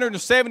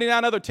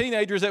 279 other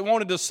teenagers that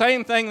wanted the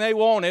same thing they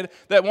wanted,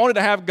 that wanted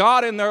to have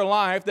God in their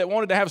life, that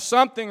wanted to have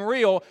something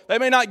real. They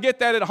may not get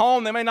that at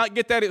home. They may not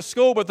get that at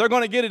school, but they're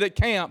going to get it at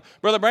camp.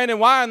 Brother Brandon,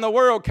 why in the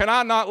world can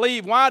I not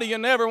leave? Why do you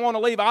never want to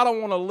leave? I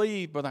don't want to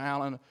leave, Brother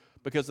Allen,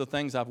 because of the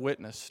things I've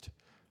witnessed.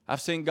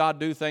 I've seen God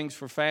do things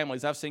for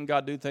families. I've seen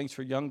God do things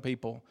for young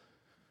people.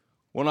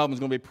 One of them is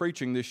going to be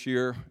preaching this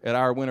year at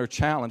our Winter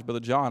Challenge, Brother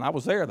John. I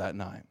was there that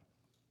night.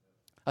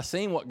 I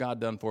seen what God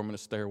done for him in the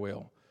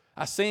stairwell.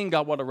 I seen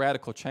God, what a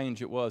radical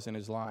change it was in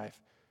his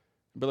life.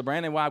 Brother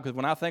Brandon, why? Because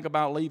when I think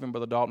about leaving,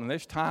 Brother Dalton,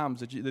 there's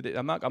times that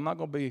I'm not going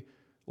to be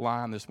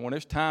lying this morning.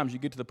 There's times you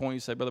get to the point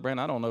you say, Brother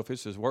Brandon, I don't know if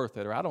this is worth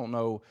it, or I don't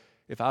know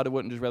if I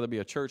wouldn't just rather be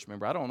a church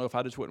member. I don't know if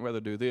I just wouldn't rather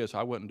do this, or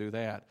I wouldn't do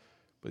that.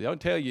 But I'll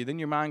tell you, then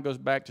your mind goes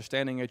back to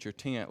standing at your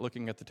tent,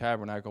 looking at the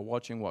tabernacle,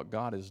 watching what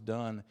God has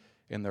done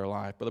in their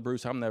life. Brother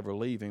Bruce, I'm never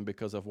leaving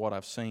because of what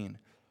I've seen.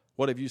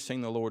 What have you seen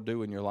the Lord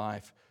do in your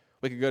life?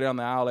 We could go down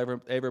the aisle,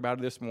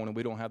 everybody this morning.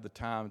 We don't have the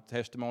time,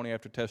 testimony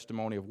after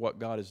testimony of what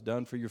God has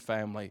done for your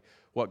family,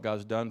 what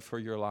God's done for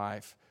your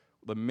life,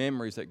 the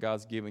memories that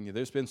God's given you.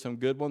 There's been some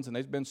good ones and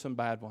there's been some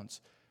bad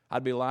ones.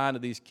 I'd be lying to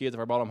these kids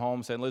if I brought them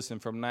home saying, listen,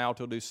 from now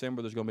till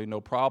December, there's going to be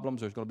no problems.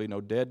 There's going to be no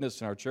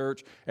deadness in our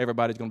church.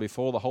 Everybody's going to be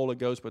full of the Holy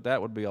Ghost, but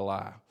that would be a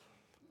lie.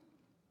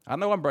 I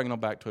know I'm bringing them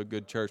back to a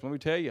good church. Let me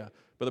tell you,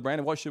 Brother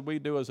Brandon, what should we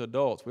do as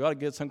adults? We ought to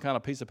get some kind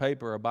of piece of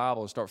paper or a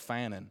Bible and start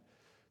fanning.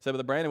 Say,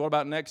 Brother Brandon, what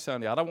about next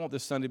Sunday? I don't want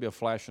this Sunday to be a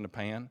flash in the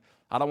pan.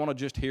 I don't want to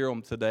just hear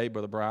them today,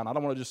 Brother Brian. I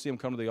don't want to just see them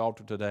come to the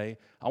altar today.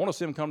 I want to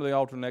see them come to the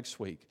altar next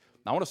week.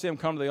 I want to see them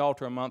come to the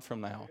altar a month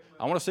from now.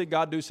 I want to see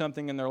God do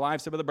something in their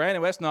life. Say, Brother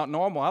Brandon, that's not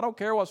normal. I don't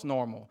care what's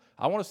normal.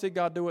 I want to see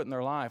God do it in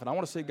their life, and I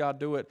want to see God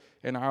do it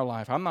in our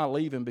life. I'm not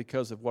leaving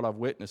because of what I've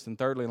witnessed. And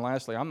thirdly and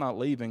lastly, I'm not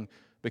leaving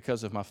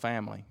because of my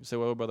family. You say,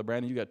 well, Brother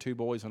Brandon, you got 2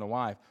 boys and a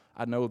wife.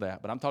 I know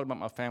that, but I'm talking about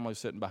my family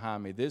sitting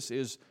behind me. This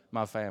is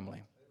my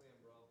family.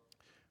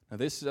 Now,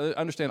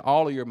 understand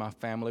all of you are my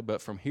family,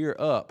 but from here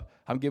up,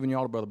 I'm giving you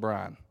all to Brother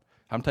Brian.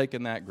 I'm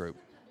taking that group.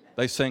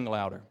 They sing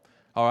louder.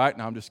 All right,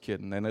 no, I'm just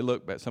kidding. And they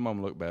look better. Some of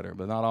them look better,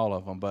 but not all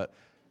of them. But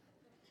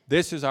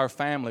this is our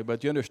family,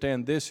 but you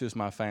understand this is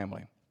my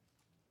family.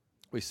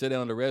 We sit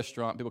down at a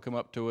restaurant, people come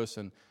up to us,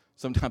 and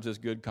sometimes it's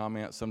good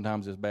comments,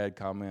 sometimes it's bad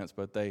comments,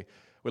 but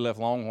we left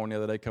Longhorn the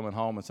other day coming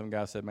home, and some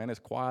guy said, man, it's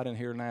quiet in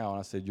here now. And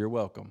I said, you're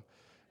welcome.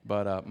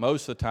 But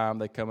most of the time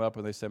they come up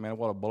and they say, man,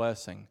 what a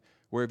blessing.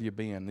 Where have you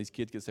been? These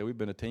kids can say, we've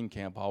been to teen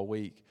camp all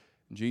week.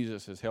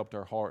 Jesus has helped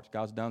our hearts.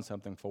 God's done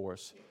something for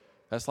us.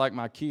 That's like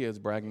my kids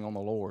bragging on the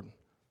Lord.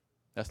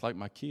 That's like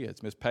my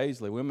kids. Miss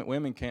Paisley,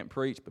 women can't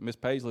preach, but Miss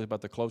Paisley is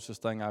about the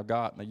closest thing I've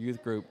got in the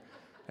youth group.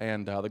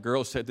 And the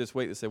girls said this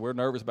week, they said, we're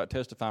nervous about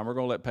testifying. We're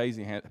going to let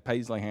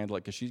Paisley handle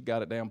it because she's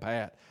got it down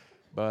pat.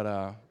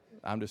 But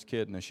I'm just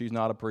kidding. And she's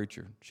not a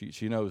preacher.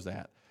 She knows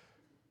that.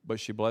 But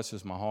she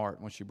blesses my heart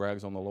when she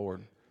brags on the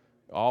Lord.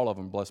 All of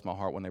them bless my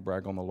heart when they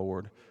brag on the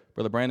Lord.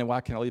 Brother Brandon,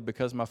 why can't I leave?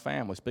 Because of my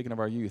family. Speaking of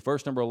our youth.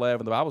 Verse number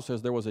 11, the Bible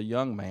says there was a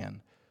young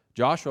man.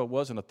 Joshua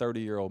wasn't a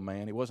 30-year-old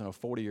man. He wasn't a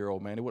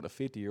 40-year-old man. He wasn't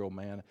a 50-year-old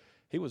man.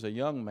 He was a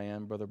young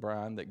man, Brother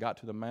Brian, that got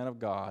to the man of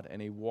God,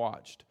 and he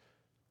watched.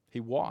 He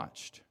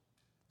watched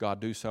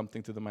God do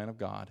something to the man of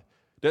God.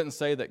 It doesn't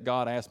say that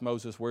God asked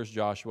Moses, where's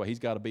Joshua? He's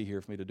got to be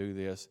here for me to do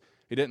this.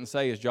 He didn't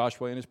say, is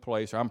Joshua in his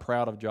place, or I'm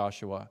proud of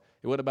Joshua.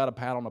 It wasn't about a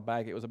pat on the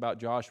back. It was about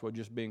Joshua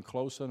just being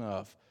close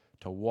enough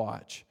to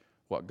watch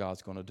what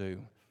God's going to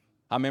do.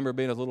 I remember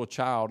being a little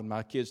child, and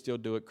my kids still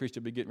do it. Christy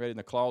would be getting ready in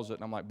the closet,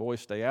 and I'm like,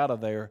 boys, stay out of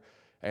there.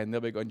 And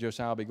they'll be going,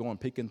 Josiah will be going,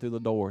 peeking through the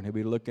door, and he'll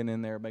be looking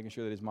in there, making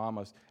sure that his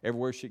mama's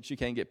everywhere she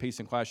can't get peace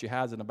and quiet. She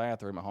hides in the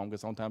bathroom at home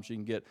because sometimes she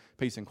can get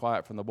peace and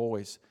quiet from the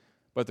boys.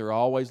 But they're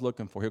always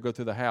looking for her. He'll go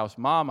through the house,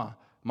 Mama,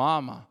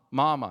 Mama,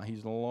 Mama.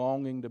 He's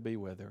longing to be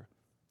with her.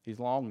 He's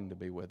longing to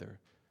be with her.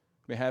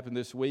 What happened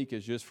this week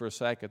is just for a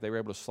second, they were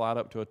able to slide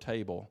up to a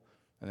table,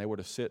 and they were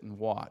to sit and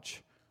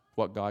watch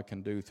what God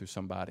can do through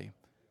somebody.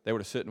 They were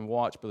to sit and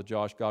watch, Brother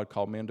Josh. God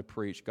called men to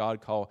preach.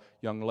 God called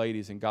young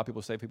ladies, and God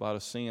people save people out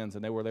of sins.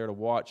 And they were there to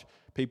watch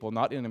people,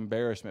 not in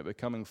embarrassment, but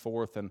coming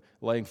forth and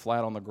laying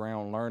flat on the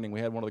ground, learning. We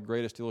had one of the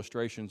greatest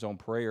illustrations on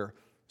prayer.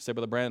 Said,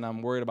 Brother Brandon,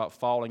 I'm worried about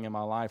falling in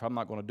my life. I'm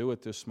not going to do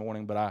it this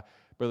morning, but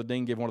Brother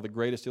Dean gave one of the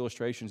greatest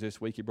illustrations this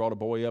week. He brought a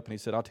boy up and he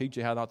said, I'll teach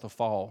you how not to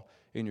fall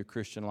in your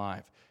Christian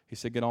life. He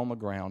said, get on the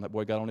ground. That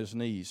boy got on his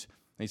knees.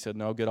 And he said,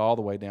 no, get all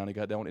the way down. He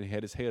got down and he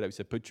had his head up. He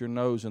said, put your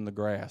nose in the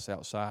grass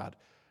outside.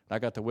 And I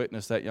got to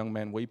witness that young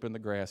man weep in the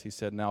grass. He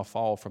said, now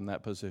fall from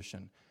that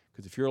position.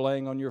 Because if you're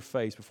laying on your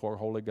face before a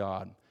holy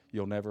God,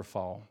 you'll never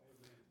fall.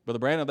 Brother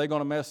Brandon, are they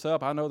going to mess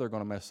up? I know they're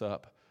going to mess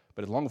up.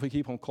 But as long as we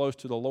keep them close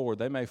to the Lord,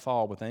 they may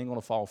fall, but they ain't going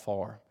to fall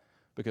far.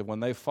 Because when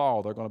they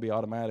fall, they're going to be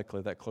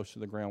automatically that close to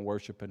the ground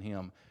worshiping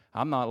Him.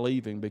 I'm not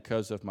leaving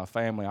because of my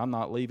family. I'm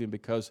not leaving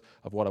because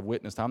of what I've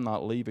witnessed. I'm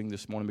not leaving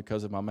this morning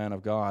because of my man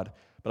of God.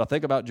 But I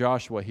think about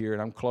Joshua here,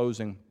 and I'm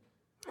closing.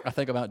 I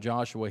think about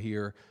Joshua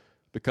here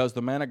because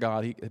the man of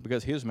God,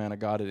 because his man of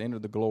God had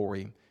entered the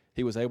glory,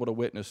 he was able to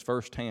witness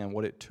firsthand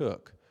what it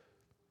took,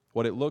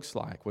 what it looks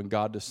like when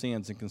God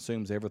descends and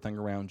consumes everything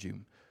around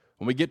you.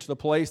 When we get to the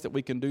place that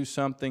we can do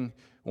something,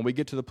 when we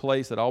get to the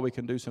place that all we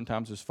can do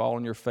sometimes is fall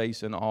on your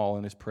face in awe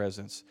in His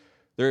presence.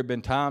 There have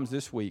been times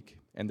this week,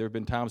 and there have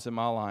been times in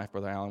my life,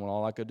 Brother Allen, when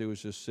all I could do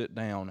is just sit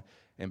down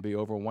and be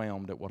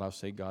overwhelmed at what I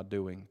see God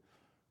doing.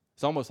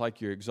 It's almost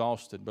like you're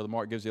exhausted. Brother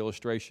Mark gives the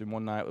illustration.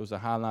 One night, it was a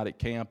high night at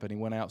camp, and he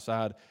went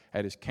outside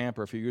at his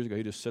camper a few years ago.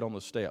 He just sit on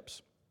the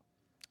steps.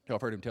 I've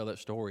heard him tell that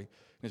story.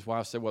 And his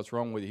wife said, what's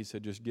wrong with you? He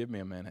said, just give me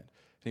a minute.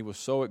 And he was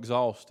so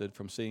exhausted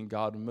from seeing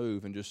God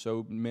move and just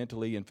so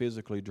mentally and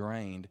physically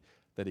drained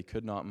that he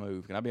could not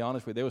move. Can I be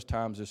honest with you? There was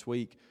times this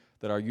week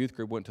that our youth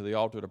group went to the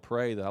altar to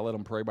pray that I let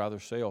them pray by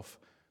themselves.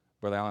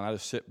 Brother Allen, I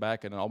just sit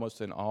back and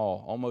almost in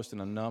awe, almost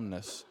in a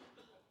numbness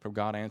from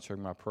God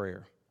answering my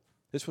prayer.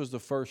 This was the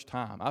first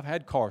time. I've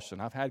had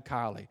Carson, I've had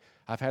Kylie,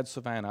 I've had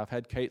Savannah, I've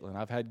had Caitlin,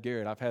 I've had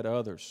Garrett, I've had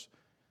others.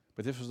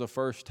 But this was the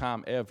first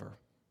time ever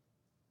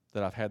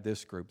that I've had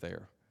this group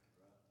there.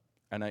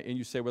 And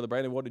you say, Brother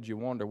Brandon, what did you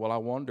wonder? Well, I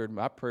wondered,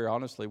 my prayer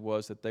honestly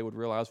was that they would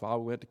realize while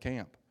we went to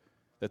camp,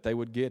 that they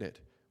would get it.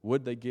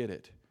 Would they get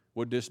it?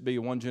 Would this be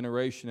one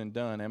generation and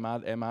done? Am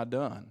I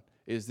done?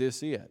 Is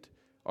this it?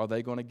 Are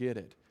they going to get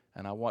it?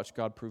 And I watched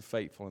God prove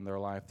faithful in their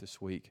life this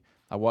week.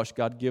 I watched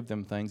God give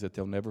them things that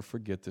they'll never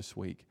forget this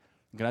week.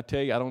 And can I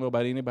tell you, I don't know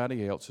about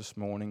anybody else this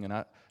morning, and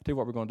I tell you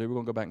what we're going to do. We're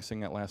going to go back and sing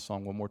that last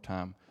song one more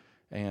time.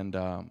 And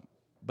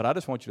but I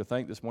just want you to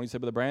think this morning. You say,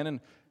 Brother Brandon,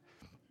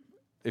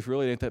 if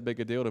really it ain't that big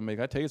a deal to me,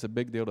 I tell you it's a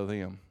big deal to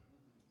them.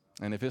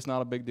 And if it's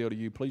not a big deal to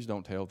you, please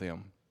don't tell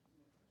them.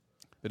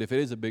 But if it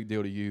is a big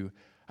deal to you,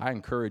 I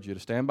encourage you to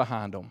stand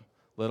behind them,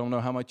 let them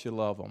know how much you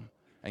love them,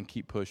 and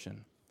keep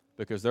pushing.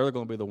 Because they're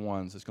going to be the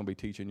ones that's going to be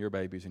teaching your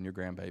babies and your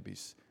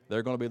grandbabies.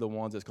 They're going to be the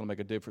ones that's going to make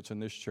a difference in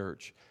this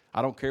church.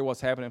 I don't care what's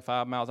happening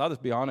 5 miles. I'll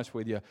just be honest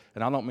with you,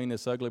 and I don't mean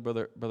this ugly,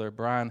 Brother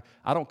Brian.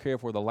 I don't care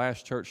if we're the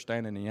last church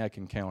standing in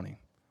Yadkin County.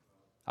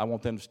 I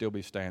want them to still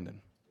be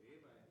standing.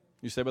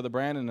 You say, Brother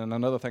Brandon, and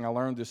another thing I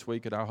learned this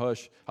week at our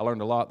Hush, I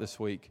learned a lot this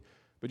week.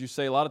 But you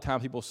say a lot of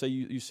times people say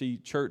you see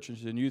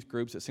churches and youth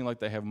groups that seem like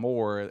they have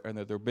more and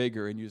that they're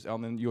bigger, and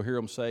then you'll hear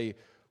them say,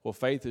 well,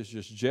 faith is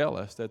just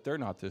jealous that they're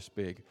not this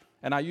big.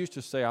 And I used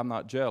to say I'm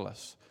not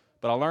jealous.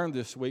 But I learned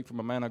this week from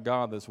a man of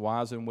God that's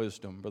wise in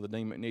wisdom, Brother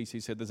Dean McNeese. He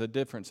said there's a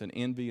difference in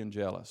envy and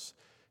jealous.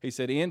 He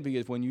said envy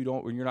is when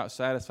you're not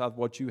satisfied with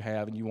what you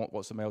have and you want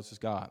what somebody else has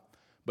got.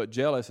 But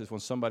jealous is when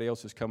somebody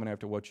else is coming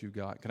after what you've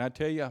got. Can I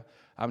tell you,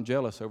 I'm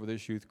jealous over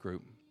this youth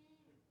group.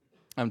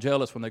 I'm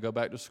jealous when they go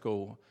back to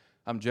school.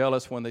 I'm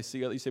jealous when they see,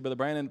 you say, Brother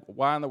Brandon,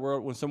 why in the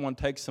world when someone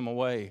takes them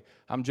away?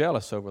 I'm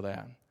jealous over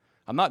that.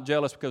 I'm not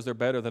jealous because they're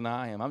better than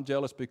I am. I'm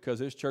jealous because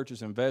this church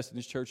has invested,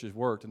 this church has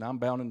worked, and I'm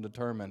bound and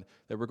determined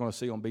that we're going to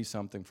see them be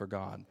something for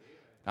God.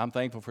 I'm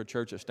thankful for a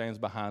church that stands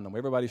behind them.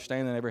 Everybody's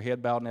standing, every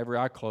head bowed and every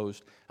eye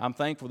closed. I'm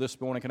thankful this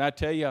morning. Can I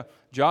tell you,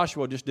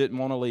 Joshua just didn't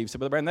want to leave. So,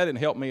 Brother Brandon, that didn't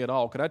help me at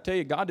all. Can I tell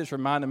you, God just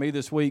reminded me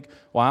this week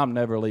why I'm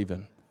never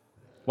leaving.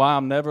 Why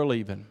I'm never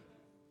leaving.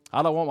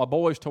 I don't want my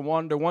boys to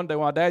wonder one day,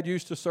 my dad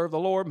used to serve the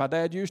Lord. My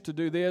dad used to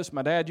do this.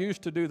 My dad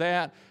used to do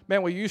that.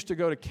 Man, we used to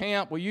go to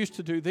camp. We used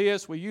to do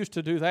this. We used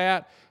to do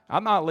that.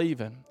 I'm not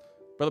leaving.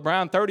 Brother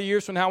Brian, 30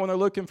 years from now when they're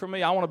looking for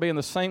me, I want to be in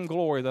the same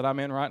glory that I'm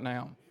in right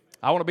now.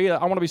 I want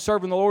to be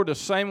serving the Lord the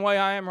same way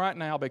I am right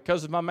now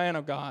because of my man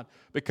of God,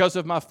 because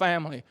of my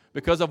family,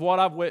 because of what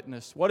I've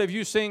witnessed. What have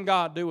you seen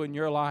God do in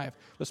your life?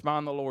 Let's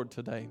mind the Lord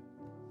today.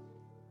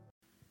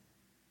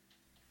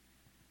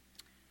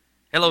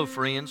 Hello,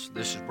 friends.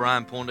 This is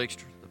Brian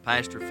Poindexter, the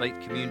pastor of Faith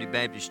Community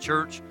Baptist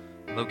Church,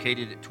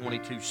 located at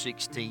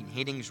 2216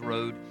 Headings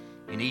Road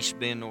in East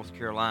Bend, North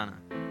Carolina.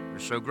 We're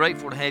so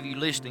grateful to have you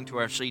listening to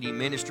our CD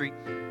ministry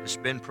that's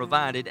been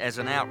provided as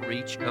an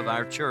outreach of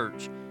our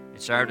church.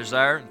 It's our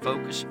desire and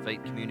focus at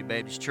Faith Community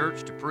Baptist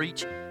Church to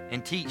preach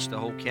and teach the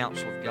whole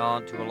counsel of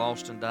God to a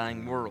lost and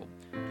dying world,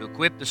 to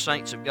equip the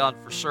saints of God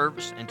for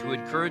service, and to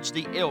encourage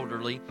the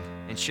elderly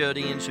and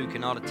shut-ins who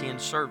cannot attend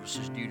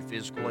services due to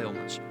physical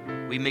ailments.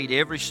 We meet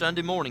every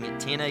Sunday morning at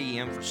 10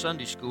 a.m. for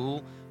Sunday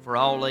school for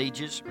all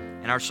ages,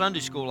 and our Sunday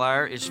school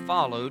hour is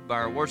followed by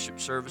our worship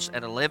service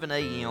at 11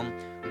 a.m.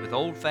 with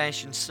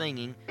old-fashioned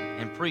singing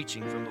and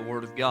preaching from the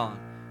Word of God.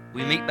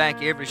 We meet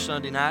back every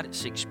Sunday night at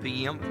 6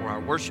 p.m. for our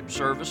worship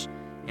service,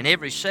 And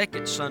every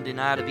second Sunday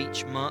night of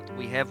each month,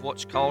 we have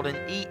what's called an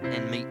Eat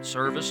and Meet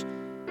service.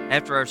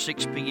 After our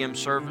 6 p.m.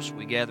 service,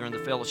 we gather in the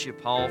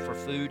fellowship hall for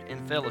food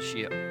and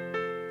fellowship.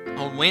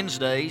 On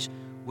Wednesdays,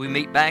 we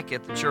meet back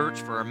at the church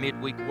for our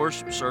midweek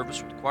worship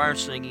service with choir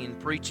singing and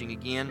preaching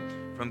again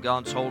from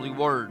God's holy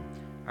word.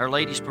 Our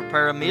ladies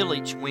prepare a meal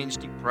each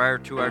Wednesday prior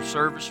to our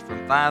service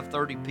from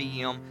 5:30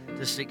 p.m.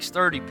 to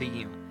 6:30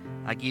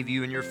 p.m. I give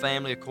you and your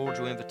family a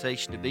cordial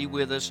invitation to be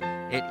with us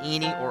at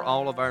any or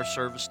all of our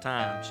service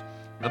times.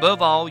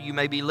 Above all, you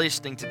may be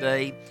listening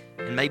today,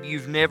 and maybe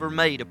you've never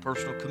made a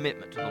personal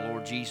commitment to the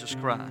Lord Jesus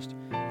Christ.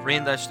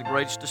 Friend, that's the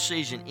greatest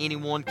decision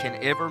anyone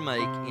can ever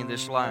make in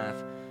this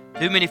life.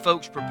 Too many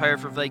folks prepare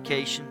for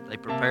vacation, they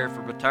prepare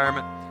for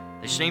retirement,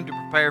 they seem to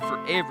prepare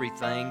for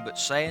everything, but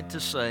sad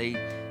to say,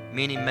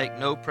 many make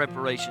no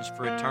preparations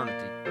for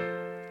eternity.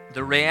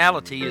 The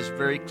reality is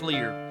very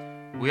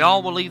clear. We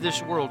all will leave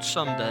this world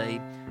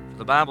someday, for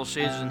the Bible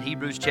says in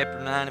Hebrews chapter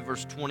 9 and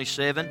verse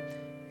 27,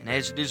 "And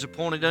as it is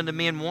appointed unto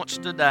men once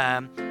to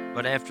die,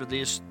 but after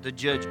this the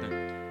judgment."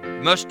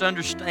 You must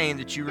understand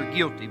that you are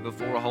guilty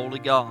before a holy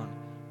God.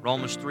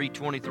 Romans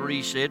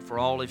 3:23 said, "For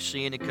all have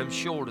sinned and come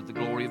short of the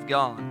glory of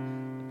God."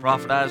 The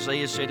prophet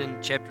Isaiah said in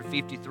chapter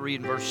 53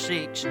 and verse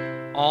 6,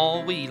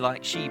 "All we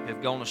like sheep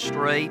have gone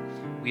astray,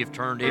 we have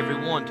turned every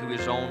one to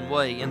his own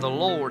way, and the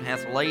Lord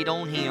hath laid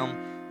on him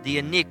the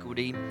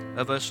iniquity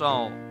of us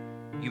all."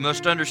 You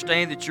must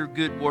understand that your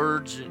good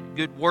words and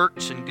good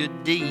works and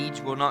good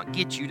deeds will not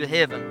get you to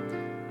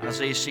heaven.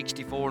 Isaiah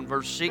 64 and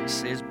verse 6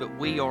 says, "But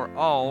we are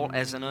all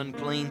as an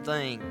unclean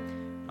thing.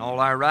 All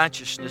our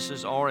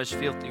righteousnesses are as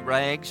filthy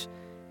rags,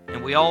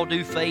 and we all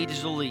do fade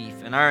as a leaf,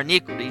 and our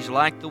iniquities,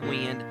 like the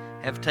wind,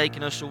 have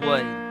taken us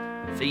away."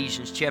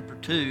 Ephesians chapter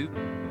 2,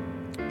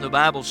 the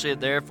Bible said,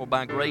 "Therefore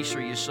by grace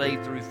are you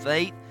saved through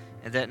faith,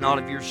 and that not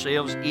of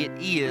yourselves, it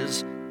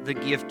is the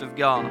gift of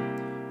God."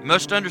 You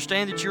must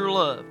understand that you're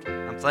loved.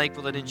 I'm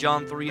thankful that in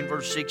John 3 and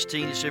verse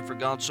 16 it said, "For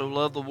God so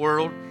loved the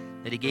world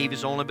that he gave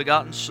his only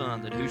begotten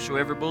Son, that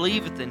whosoever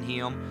believeth in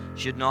him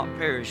should not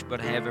perish, but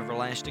have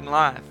everlasting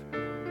life."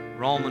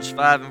 Romans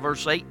 5 and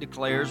verse 8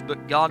 declares,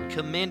 "But God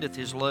commendeth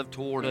his love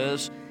toward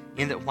us,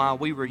 in that while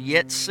we were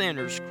yet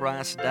sinners,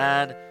 Christ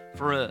died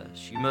for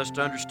us." You must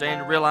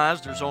understand and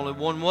realize there's only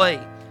one way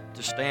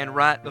to stand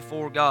right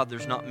before God.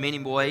 There's not many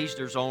ways,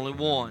 there's only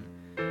one.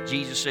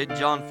 Jesus said in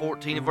John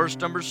 14 and verse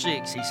number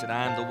 6, he said,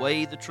 "I am the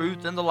way, the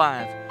truth, and the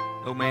life.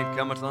 No man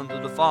cometh unto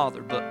the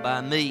Father but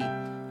by me."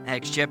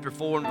 Acts chapter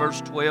 4 and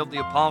verse 12, the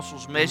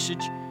apostles'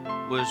 message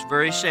was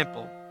very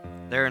simple.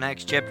 There in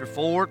Acts chapter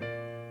 4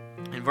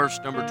 and verse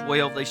number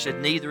 12, they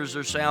said, "Neither is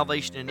there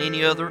salvation in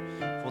any other,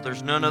 for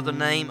there's none other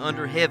name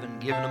under heaven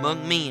given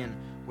among men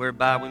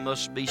whereby we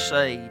must be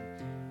saved."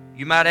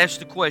 You might ask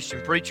the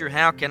question, "Preacher,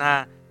 how can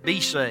I be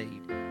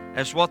saved?"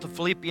 That's what the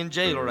Philippian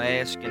jailer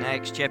asked in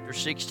Acts chapter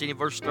 16 and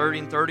verse 30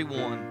 and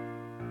 31.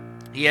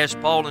 He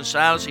asked Paul and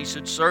Silas, he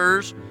said,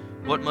 "Sirs,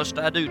 what must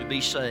I do to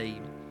be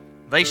saved?"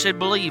 They said,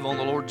 "Believe on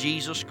the Lord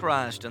Jesus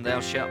Christ, and thou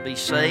shalt be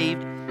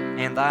saved,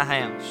 and thy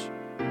house."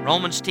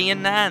 Romans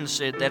 10:9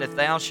 said that if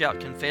thou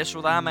shalt confess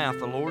with thy mouth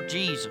the Lord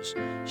Jesus,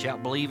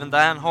 shalt believe in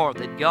thine heart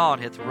that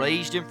God hath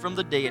raised him from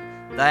the dead,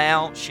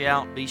 thou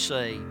shalt be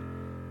saved.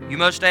 You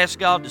must ask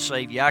God to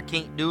save you. I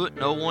can't do it.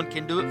 No one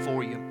can do it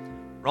for you.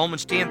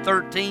 Romans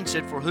 10:13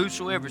 said, "For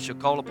whosoever shall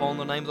call upon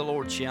the name of the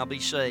Lord shall be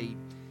saved."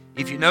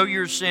 If you know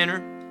you're a sinner,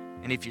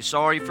 and if you're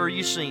sorry for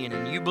your sin,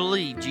 and you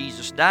believe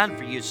Jesus died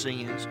for your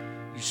sins,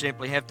 you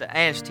simply have to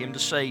ask him to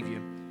save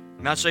you.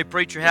 You might say,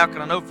 "Preacher, how can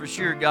I know for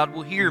sure God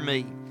will hear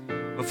me?"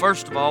 Well,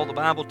 first of all, the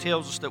Bible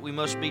tells us that we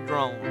must be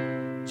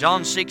drawn.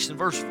 John 6 and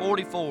verse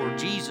 44,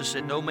 Jesus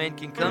said, "No man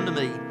can come to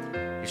me,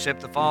 except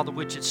the Father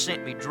which hath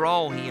sent me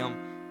draw him,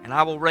 and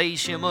I will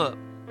raise him up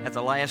at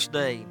the last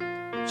day."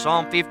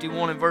 Psalm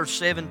 51 and verse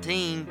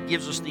 17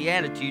 gives us the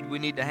attitude we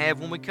need to have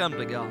when we come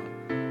to God.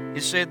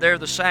 It said there,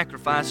 "The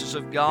sacrifices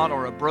of God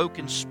are a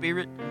broken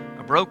spirit,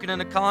 a broken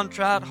and a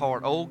contrite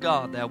heart. O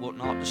God, thou wilt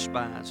not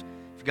despise."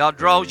 If God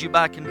draws you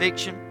by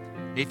conviction,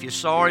 and if you're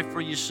sorry for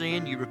your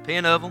sin, you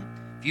repent of them.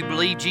 If you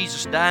believe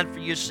Jesus died for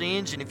your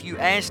sins, and if you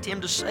asked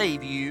him to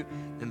save you,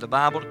 then the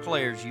Bible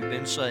declares you've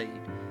been saved.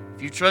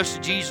 If you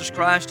trusted Jesus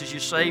Christ as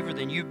your Savior,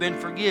 then you've been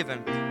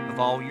forgiven of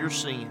all your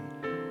sin.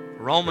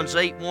 Romans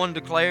 8:1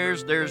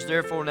 declares, "There is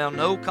therefore now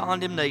no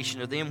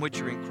condemnation of them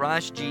which are in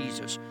Christ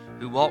Jesus,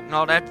 who walk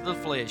not after the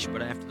flesh,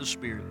 but after the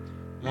Spirit."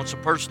 Once a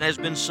person has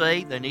been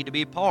saved, they need to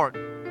be a part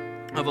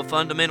of a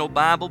fundamental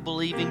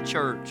Bible-believing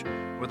church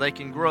where they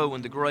can grow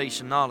in the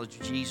grace and knowledge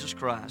of Jesus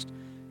Christ.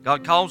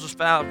 God calls us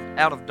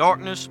out of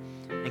darkness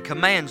and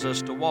commands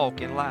us to walk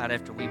in light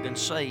after we've been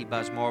saved by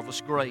his marvelous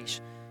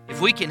grace.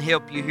 If we can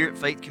help you here at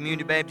Faith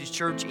Community Baptist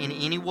Church in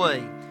any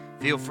way,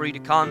 feel free to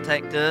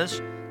contact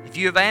us. If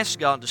you have asked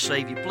God to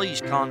save you,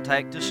 please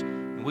contact us,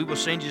 and we will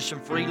send you some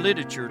free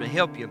literature to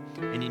help you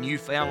in your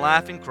newfound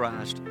life in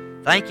Christ.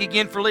 Thank you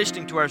again for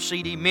listening to our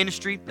CD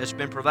ministry that's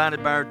been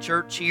provided by our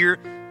church here,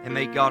 and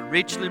may God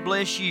richly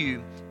bless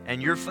you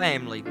and your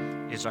family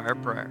is our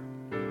prayer.